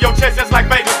deck up in your chest just like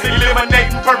Vegas,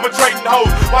 eliminating, perpetrating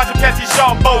hoes. Watch them catch these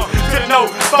sharp bows to the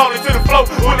nose, falling to the floor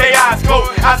with their eyes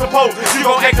closed. I suppose you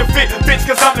gon' act a fit, bitch,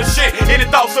 cause I'm the shit. Any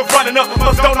thoughts of running up,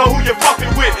 must don't know who you're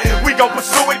fucking with. We gon'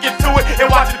 pursue it, get to it, and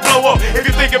watch it blow up. If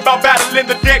you think about battling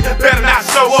the deck, better not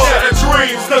show up. Shatter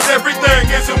dreams, cause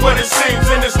everything isn't what it seems.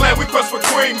 In this land we quest for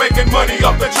cream, making money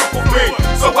off the triple B.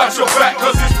 So watch your back,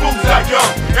 cause these fools die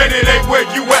young. And it ain't where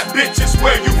you at, bitch, it's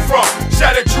where you from.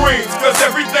 Shatter dreams, cause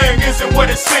everything isn't what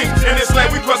it seems. In this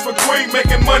land we quest for cream,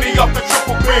 making money off the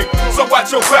triple B. So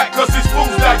watch your back, cause these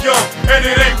fools die young. And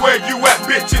it ain't where you at,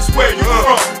 bitch, it's where you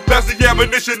from. That's the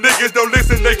ammunition, niggas don't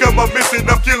listen, they come up missing.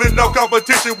 I'm killing no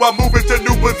competition while moving to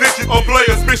new position. On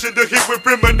players' mission to hit with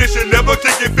premonition. Never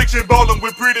kicking fiction, ballin'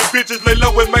 with pretty bitches. Lay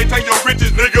low and maintain your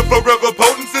riches, nigga. Forever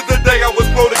potent since the day I was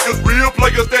quoted. Cause real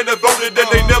players stand and voted and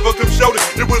they never come showed it.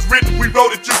 It was written, we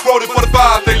wrote it, you quoted. For the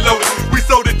five, they loaded. We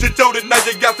sold it, you told it, now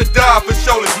you got to die for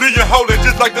shoulders. Leave you holding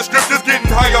just like the scriptures, getting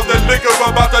high off that liquor.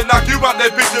 I'm about to knock you out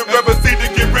that picture. Ever see to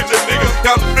get richer, niggas.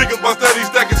 Counting figures while steady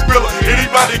stacking skrilla.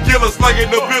 Anybody killer,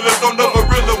 slaying the pillars on the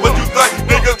gorilla. What you think?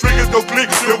 Niggas, triggers go click.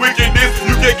 The wickedness,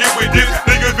 you can't get with this.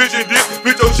 Niggas vision this,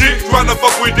 bitch your shit. Tryna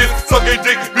fuck with this, suck a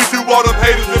dick. Bitch you all them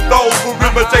haters and those who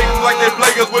imitating like they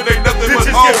players when they nothing but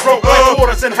bitches get broke like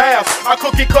quarters and halves. I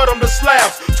cookie cut them to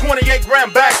slabs.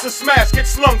 28-gram bags to smash. Get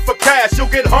slung for cash.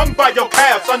 You'll get hung by your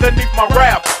calves underneath my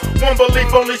rap. One belief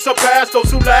only surpass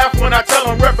those who laugh when I tell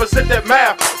them represent that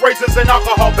math. Razors and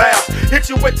alcohol baths. Hit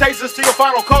you with tasers to your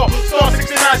final call. Star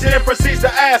 69 shit and proceeds to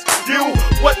ask you,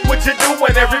 what would you do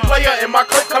when every player in my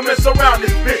clique come and surround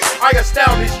this bitch? I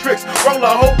astound these tricks. Roll a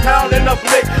whole pound in a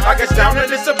blick. I get down and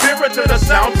disappear into the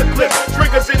sound to clip.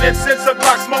 Triggers in incense, a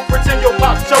Glock smoke, pretend your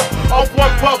pop choke. Off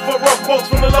one puff for rough quotes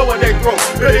from the lower they throat.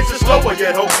 It hits you slower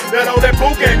yet, ho. That old that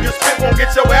boo game you spit won't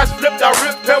get your ass flipped. I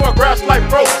rip paragraphs like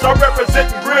pros. I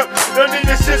represent and grip. Done did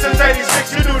this shit since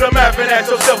 86. You do the math and ask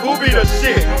yourself who be the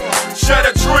shit.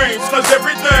 Shatter dreams, cause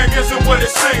everything isn't what it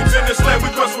seems. In this land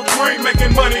we quest for cream,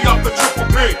 making money off the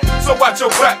triple B. So watch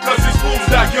your back, cause these fools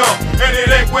die young. And it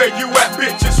ain't where you at,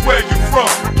 bitch, it's where you from.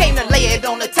 I came to lay it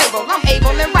on the table. I'm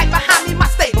able and right behind me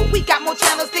my stable. We got more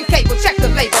channels than cable. Check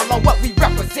the label on what we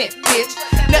represent, bitch.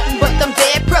 Nothing but them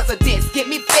dead presidents. Get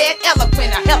me fed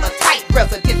eloquent, a hella tight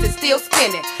residence is still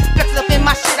spinning. Flexing up in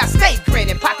my shit, I stay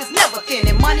grinning. Pockets never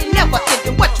thinning, money never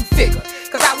ending. What you figure?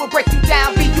 Cause I will break you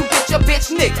down, be you bitch, a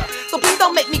bitch nigga. So please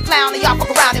don't make me clown and y'all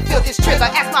fuck around and feel this trigger.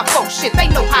 Ask my folks shit, they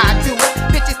know how I do it.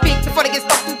 Bitches speak before they get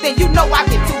spoke to, then you know I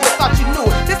can do it. Thought you knew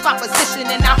it. This my position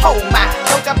and I hold mine.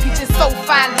 Don't y'all peaches so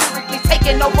fine, lyrically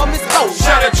taking over Miss Gold.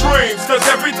 Shatter dreams, cause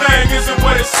everything isn't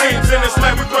what it seems. In this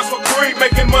land we quest for cream,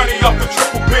 making money off the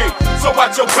triple B. So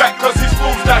watch your back, cause these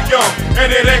fools die young.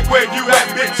 And it ain't where you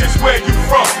at, bitch, it's where you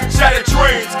from. Shatter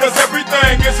dreams, cause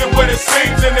everything isn't what it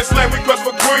seems. In this land we quest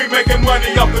for cream, making money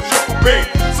off the triple B.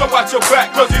 So watch your back,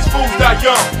 cause these fools die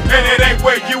young. And it ain't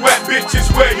where you at, bitch, it's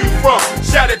where you from.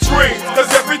 Shatter dreams,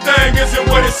 cause everything isn't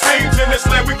what it seems. In this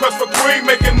land we quest for cream,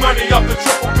 making money off the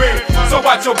triple B. So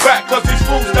watch your back, cause these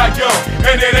fools die young.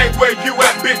 And it ain't where you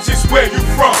at, bitch, it's where you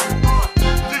from.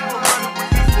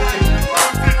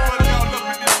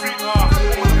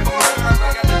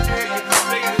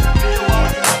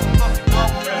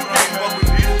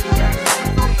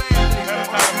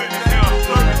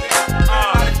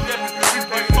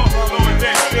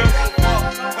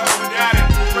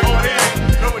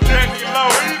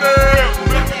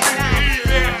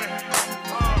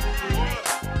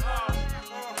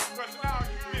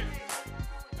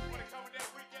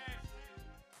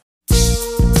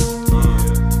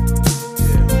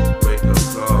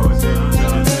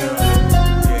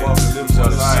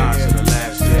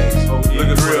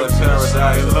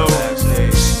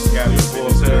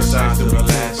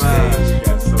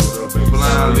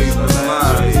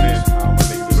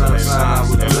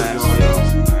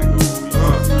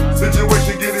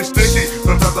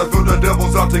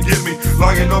 to get me.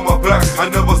 Lying on my back, I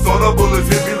never saw the bullets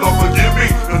hit me. Lord forgive me,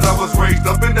 cause I was raised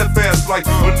up in that fast life.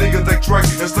 When niggas they track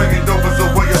and slanging dope as a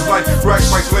way of life. Crack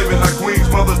by slamming like queens,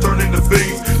 mothers turning to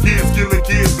fiends. Kids killing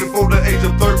kids before the age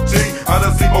of 13. I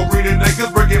done seen more green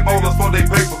niggas breaking molars for they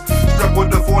paper. Strapped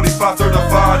with the 45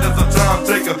 certified as a time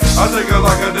taker. I take it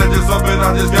like a that just something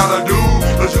I just gotta do.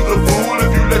 Cause you the fool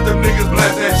if you let them niggas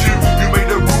blast at you. You made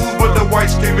the rules, but the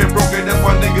whites came in broken. That's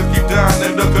why niggas keep dying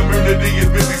and the community is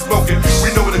busy smoking.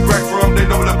 We know where the crack from, they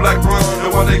know where the black from.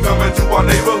 And why they come into our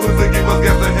neighborhoods and give us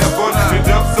gas to have fun. And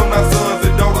dumps on our sons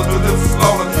and daughters, but this is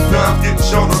slaughter. Time's getting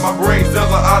shorter, my brain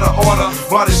cells are out of order.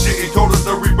 Body shitting colder,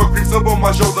 the reaper creeps up on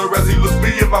my shoulder as he looks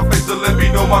me in my face to let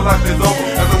me know my life is over.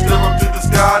 As I stare up to the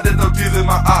sky, there's no tears in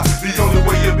my eye. The only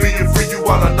way of being free, you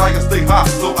wanna die and stay high.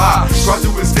 So I try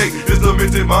to escape this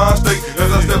limited mind state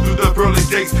as I step through the pearly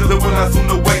gates. Cause when I soon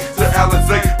away to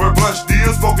Alizé, where blunt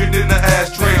still smoking in the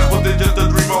ashtrays. Was it just a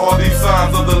dream or all these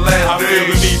signs of the last days? I feel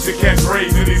the need to catch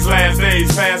rays in these last days.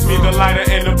 Pass me the lighter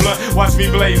and the blunt, watch me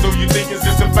blaze. Oh, you think it's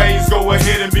just a phase? Go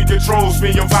ahead and be controlled.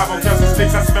 Spin your 5 on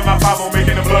sticks, I spin my 5 on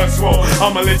making the blood swell.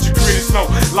 I'ma let you critics know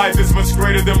life is much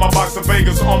greater than my box of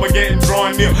Vegas. So Armageddon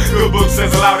drawing near. Good book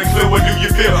says loud and clear, what do you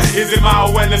feel? Is it my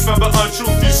awareness of the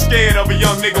untruth? You scared of a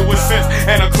young nigga with sense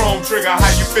and a chrome trigger?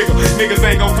 How you figure? Niggas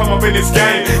ain't gon' come up in this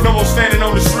game. No more standing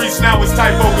on the streets, now it's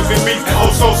typos and beats.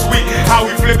 Oh, so sweet how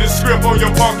we flip the script on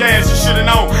your punk ass. You should've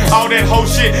known all that whole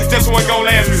shit just wasn't gon'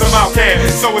 last with some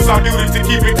outcast. So it's our duty to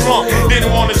keep it drunk.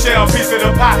 Didn't wanna share a piece of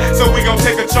the pie, so we gon'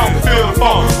 take a chunk and feel the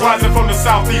fall. Rising from the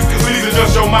southeast, please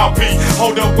adjust your mouthpiece.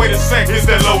 Hold up, wait a sec, it's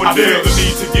that lower I feel the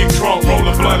need to get drunk, roll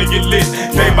a blunt and get lit.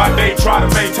 Day by day, try to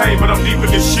maintain, but I'm deep in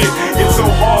this shit. It's so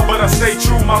hard, but I stay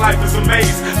true, my life is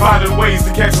amazed. Finding ways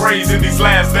to catch rays in these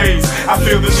last days. I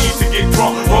feel the need to get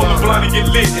drunk, roll a blunt and get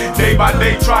lit. Day by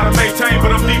day, try to maintain,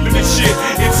 but I'm deep in this shit.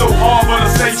 It's so hard, but I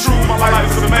stay true, my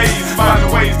life is amazed.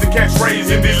 Finding ways to catch rays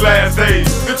in these last days.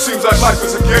 It seems like life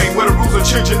is a game where the rules are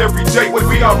changing every day. What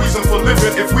be our reason for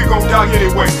living if we gon' die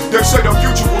anyway? They say the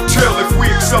future will tell if we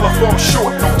excel or fall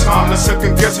short. No time to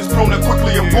second guess, it's prone to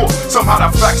quickly abort. Somehow the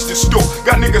facts distort.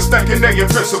 Got niggas thinking they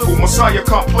invincible. Messiah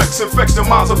complex infects the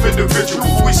minds of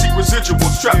individuals. We see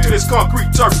residuals trapped to this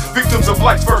concrete turf. Victims of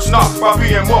life's first knock by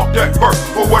being marked at birth.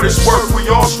 For what it's worth, we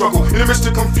all struggle in the midst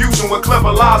of confusion where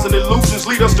clever lies and illusions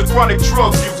lead us to chronic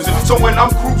drug users. So when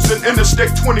I'm cruising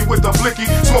Interstate 20 with a blicky,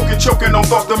 smoking, choking on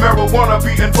thoughts the marijuana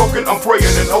be invoking, I'm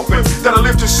praying and hoping that I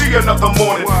live to see another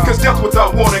morning. Cause death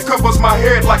without warning covers my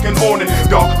head like an awning.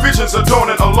 Dark visions are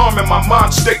dawning, alarming my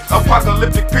mind state.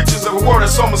 Apocalyptic pictures of a world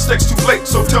that's all mistakes too late.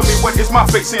 So tell me what is my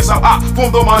fate, since how I,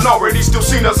 from the minority, still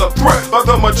seen as a threat by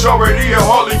the majority. It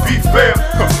hardly be fair,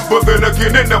 but then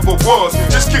again it never was.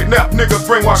 Just kidnapped niggas,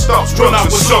 brainwashed thoughts, drugs. When I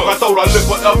was young, I thought I lived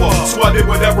forever, so I did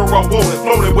whatever I wanted.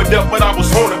 Floated with death, but I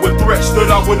was haunted with threats that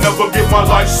I would never get my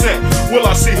life sent. Will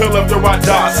I see hell after I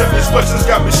die? Selfish questions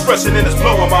got me stressing and it's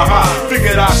blowing my high.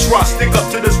 Figured I'd try, stick up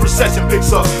to this recession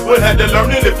picks up. But had to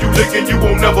learn it, if you lickin', you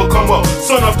won't never come up.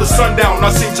 Sun up to sundown, I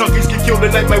seen junkies get killed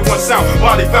and they make one sound.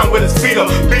 Body found with his feet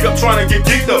up, beat up trying to get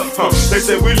geeked up. They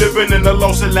say we living in the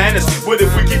Los Atlantis, but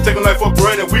if we keep taking life for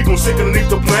granted, we gon' sink underneath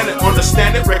the planet.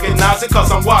 Understand it, recognize it,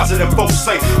 cause I'm wiser than folks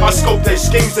say. I scope they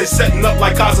schemes, they setting up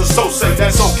like Gaza, so say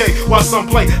that's okay. While some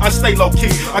play, I stay low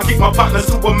key. I keep my partners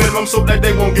to a minimum so that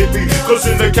they won't get me. Cause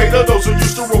in Decatur, those who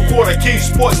used to record a key,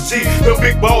 sporting G, the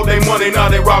big ball, they money, now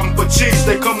they robbing for cheese.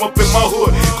 They come up in my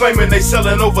hood, claiming they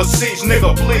selling overseas.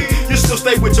 Nigga, please, you still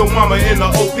stay with your mama in the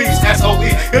OPs, that's OE.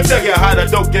 He'll tell you how the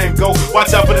dope game go.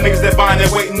 Watch out for the niggas that buying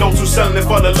and waiting, those who selling it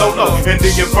for the low. In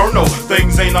the inferno,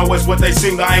 things ain't always what they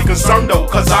seem. I ain't concerned though,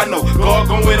 cause I know God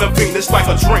gon' intervene. It's like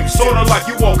a drink, sorta like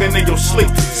you walking in your sleep.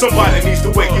 Somebody needs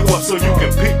to wake you up so you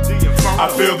can peek. I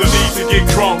feel the need to get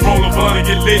drunk, roll a blunt and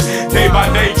get lit. Day by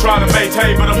day, try to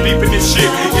maintain, but I'm deep in this shit.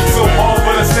 It's so hard,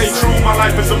 but I stay true, my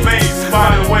life is a maze.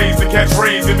 Finding ways to catch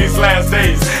rays in these last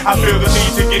days. I feel the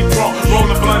need to get drunk, roll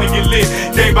a blunt and get lit.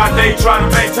 Day by day, try to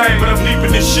maintain, but I'm deep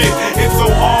in this shit. It's so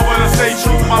hard, but I stay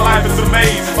true, my life is a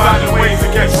maze. Finding ways to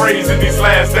catch rays in these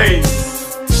last days.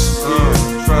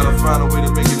 Trying to find a way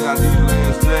to make it out these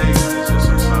last days.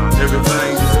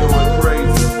 Everything just going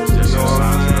crazy. You know what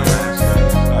I'm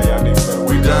saying?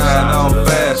 We dying all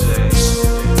fast.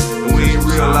 And we ain't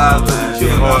realized that we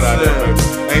killing ourselves.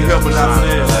 Ain't helping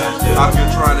ourselves. Out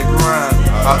here trying to grind.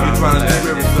 Out here trying to do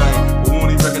everything. But we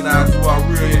won't even recognize who our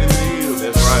real enemy is.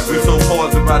 We're so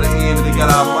poisoned by the end that they got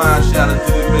our mind shattered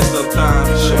to this messed up time.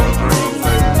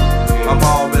 I'm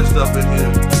all messed up in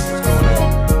here.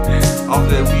 Off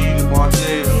that weed and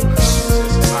Martell.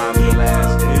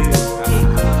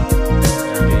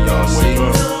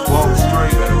 Walk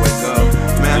straight, better wake up.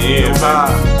 Man,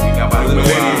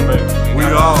 we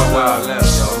all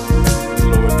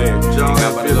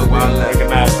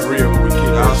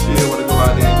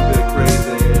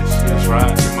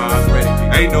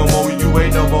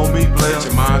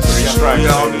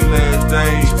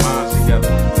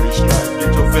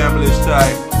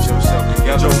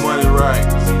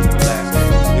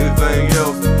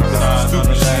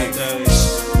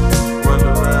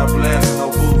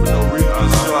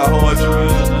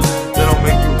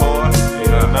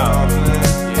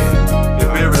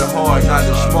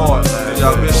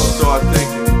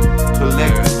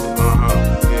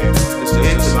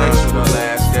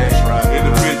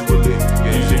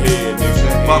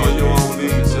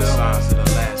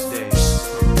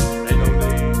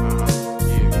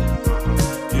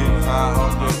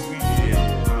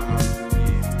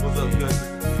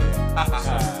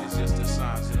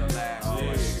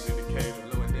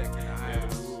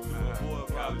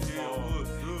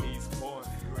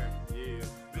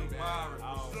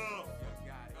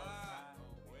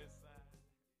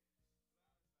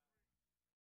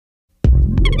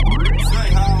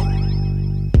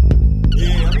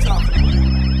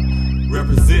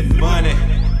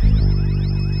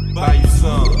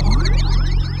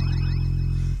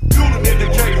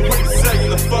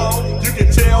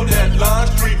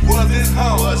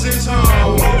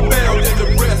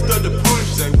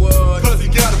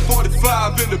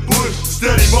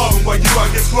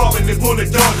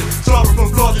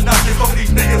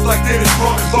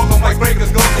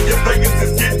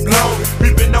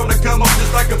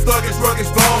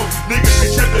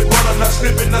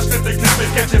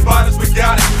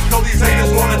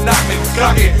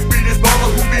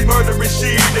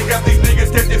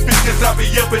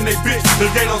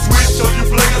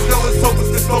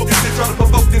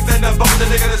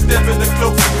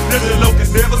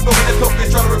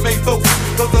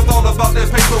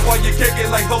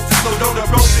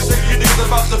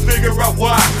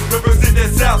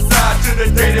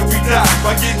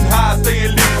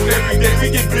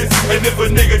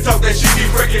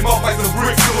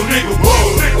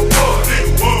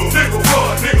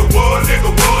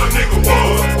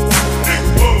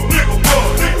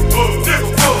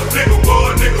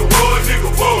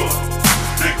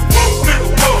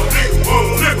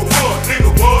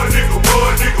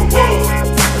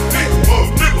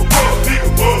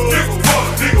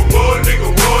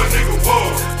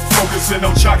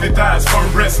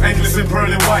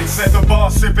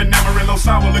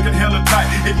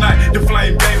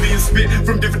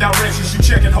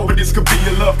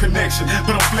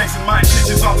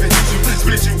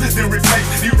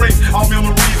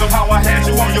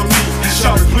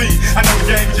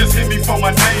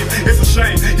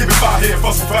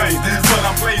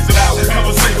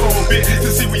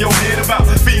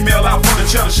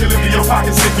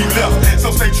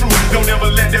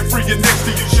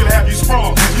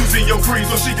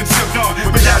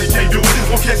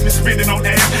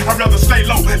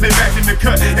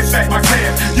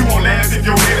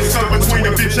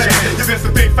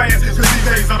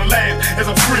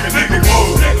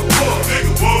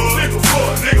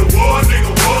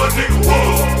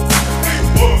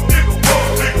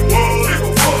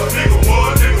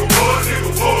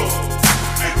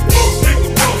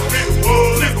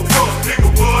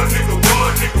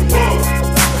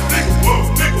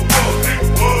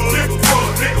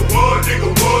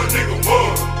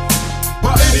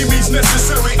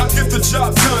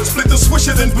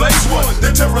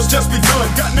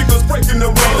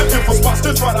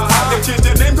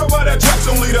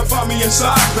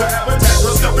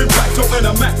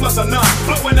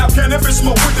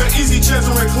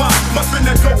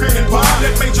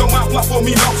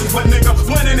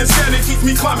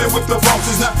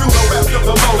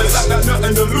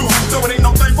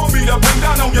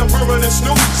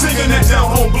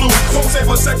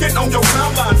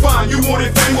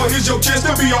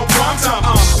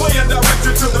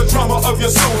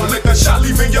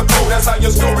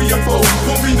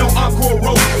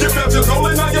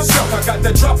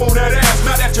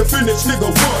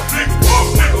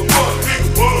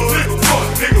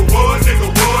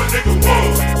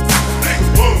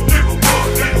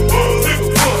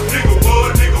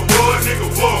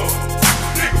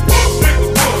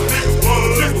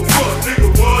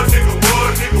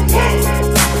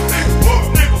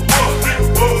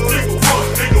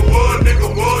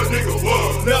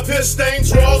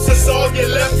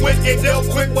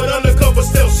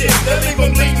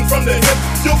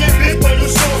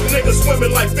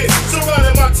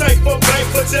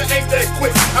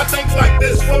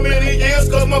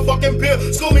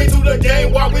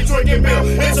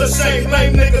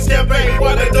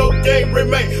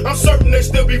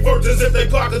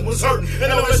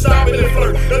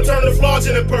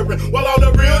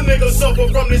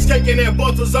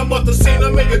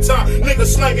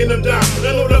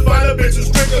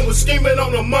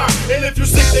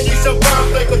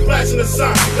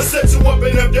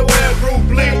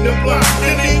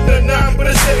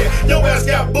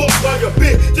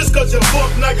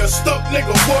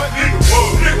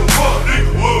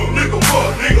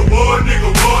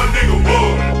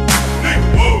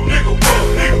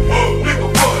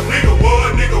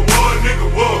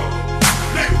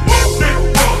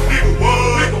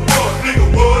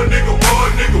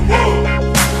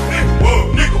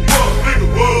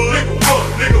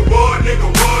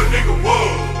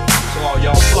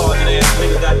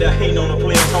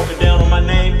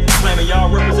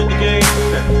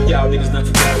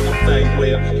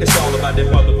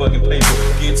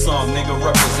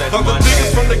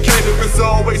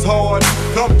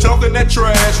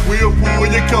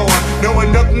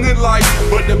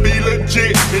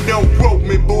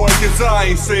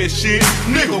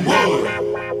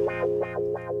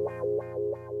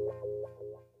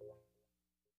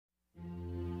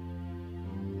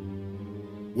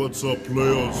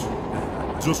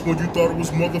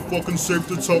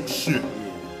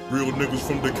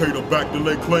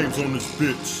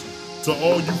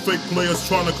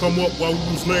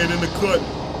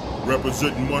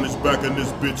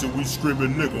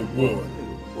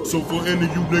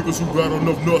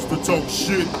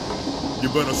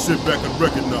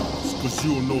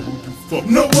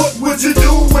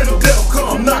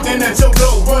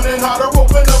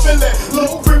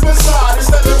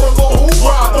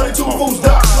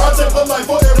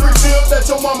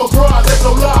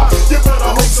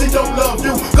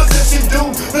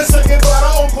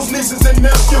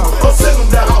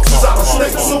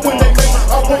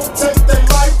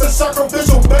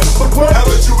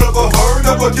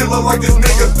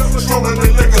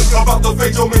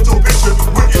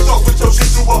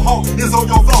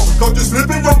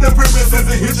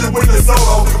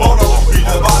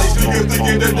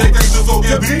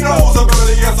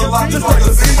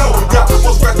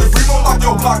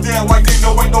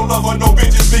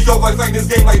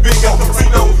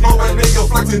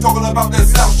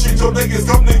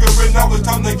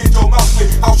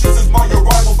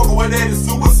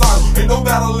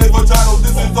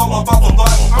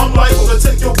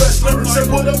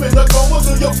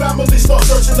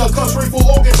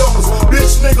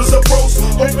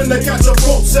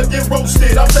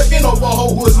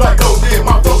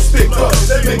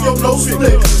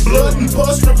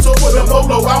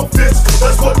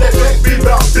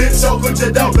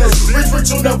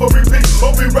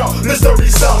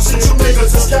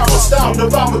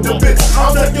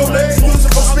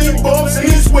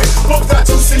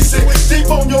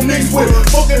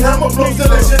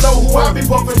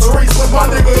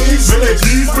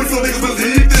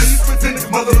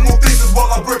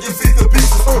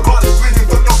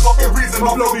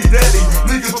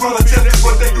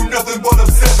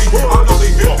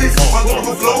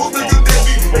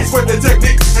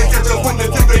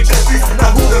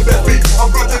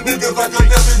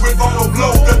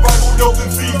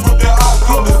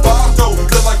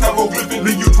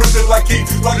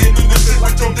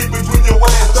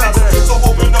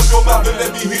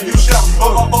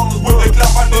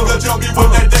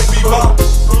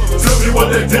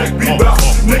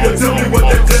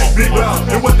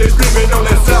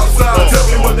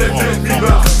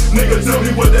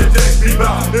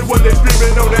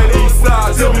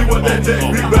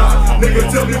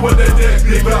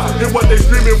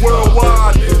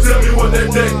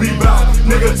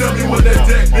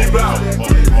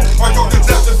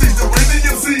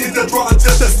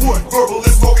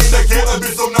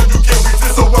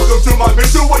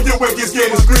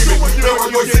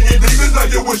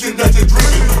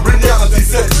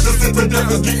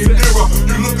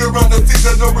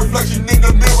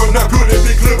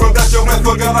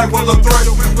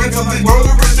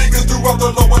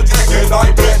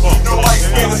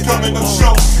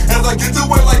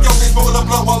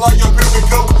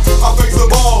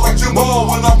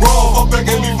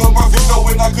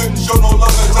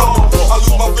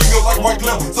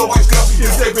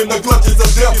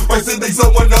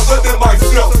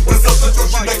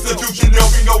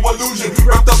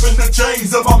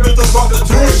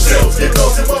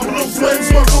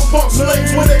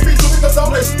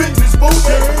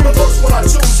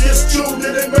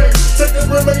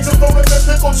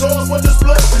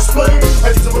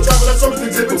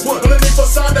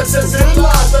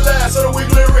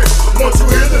once you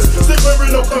hear this, stick clear,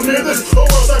 no come hear this. Or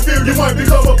else I fear you might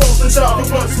become a poster child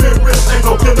who wants me wrist. Ain't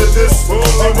no killing this.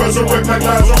 I resurrect like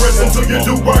Lazarus until you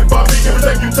do right by me.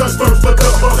 Everything you touch turns to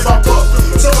dust, bust, I bust.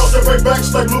 So I'll just break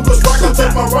backs like Lucas Rock. I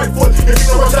take my right foot and you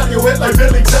know I tap your head like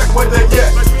Billy Jack. Where they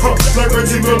at? Like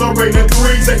Reggie Miller, raining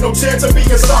threes. Ain't no chance of me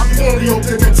can stop you. Only hope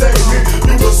to contain me.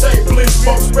 You will say, please,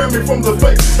 folks, spare me from the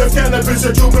fake. If cannabis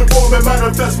that you've been forming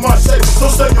manifest my shape. So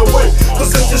stay away.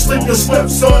 Cause if you sleep, you slip,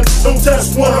 son. Don't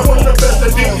test one. I'm one of the best that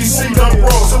DEC done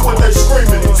wrong. So what they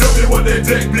screaming? Tell me what that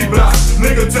deck be about.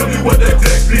 Nigga, tell me what that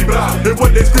deck be about. And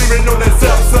what they screaming on that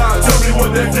south side. Tell me what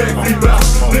that deck be about.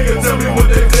 Nigga, tell me what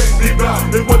that deck be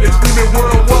about. And what they screaming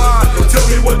worldwide. Tell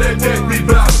me what that deck be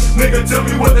about. Nigga, tell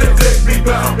me what that deck be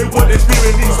about. And what they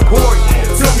screaming need support.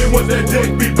 Tell me what that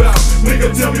deck be about.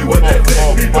 Nigga, tell me what that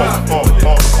deck be about.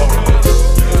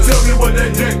 Tell me what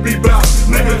that deck be about.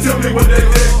 Nigga, tell me what that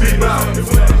deck be about.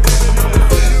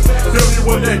 Tell me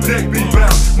what that deck be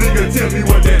about. Nigga, tell me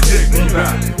what that deck be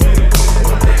about.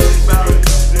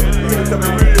 You gotta tell me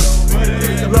real.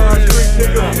 Line street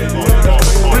nigga.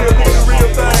 Real nigga, real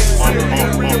things.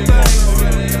 Real things.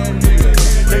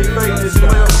 They fake this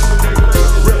well.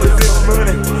 Represent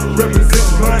money. Represent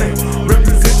money.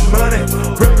 Represent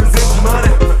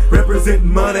money. Represent money. Represent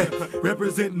money.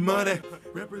 Represent money.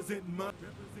 Represent money.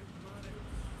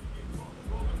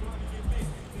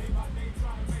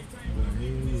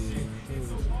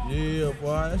 Yeah,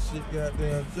 boy, that shit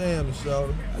goddamn jamming,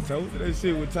 shorty. I told you that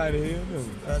shit was tight as hell, dude.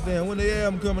 Goddamn, when the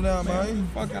album coming out, man?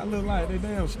 Fuck, I look like they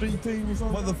damn street team or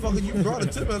something. Motherfucker, you brought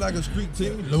it to me like a street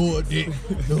team. Lord Dick,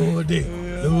 Lord Dick,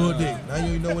 Lord Dick. Now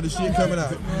you ain't know when the shit coming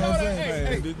out. You know what I'm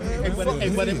saying? Hey,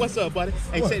 buddy, what's up, buddy?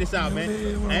 Hey, check this out, man.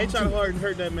 I ain't trying to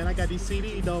hurt that, man. I got these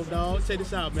CDs, dog. Check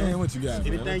this out, man. Man, what you got,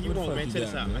 man? Anything you want, man. Check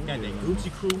this out. I got that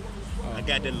Gucci Crew. I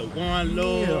got that LaJuan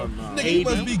Love. Nigga, you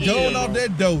must be going off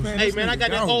that dose. Hey, man, I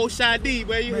got that old Shy-D,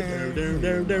 where you... Boy, you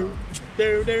know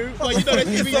that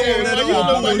shit be there, man. You know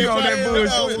what that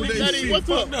what's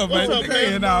up? What's up,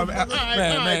 man?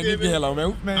 Man, get the hell on,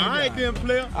 man. I ain't getting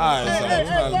player. All right,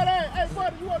 hey,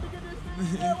 buddy, you want to get this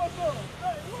thing? Hey, what's up?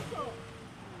 Hey, what's up?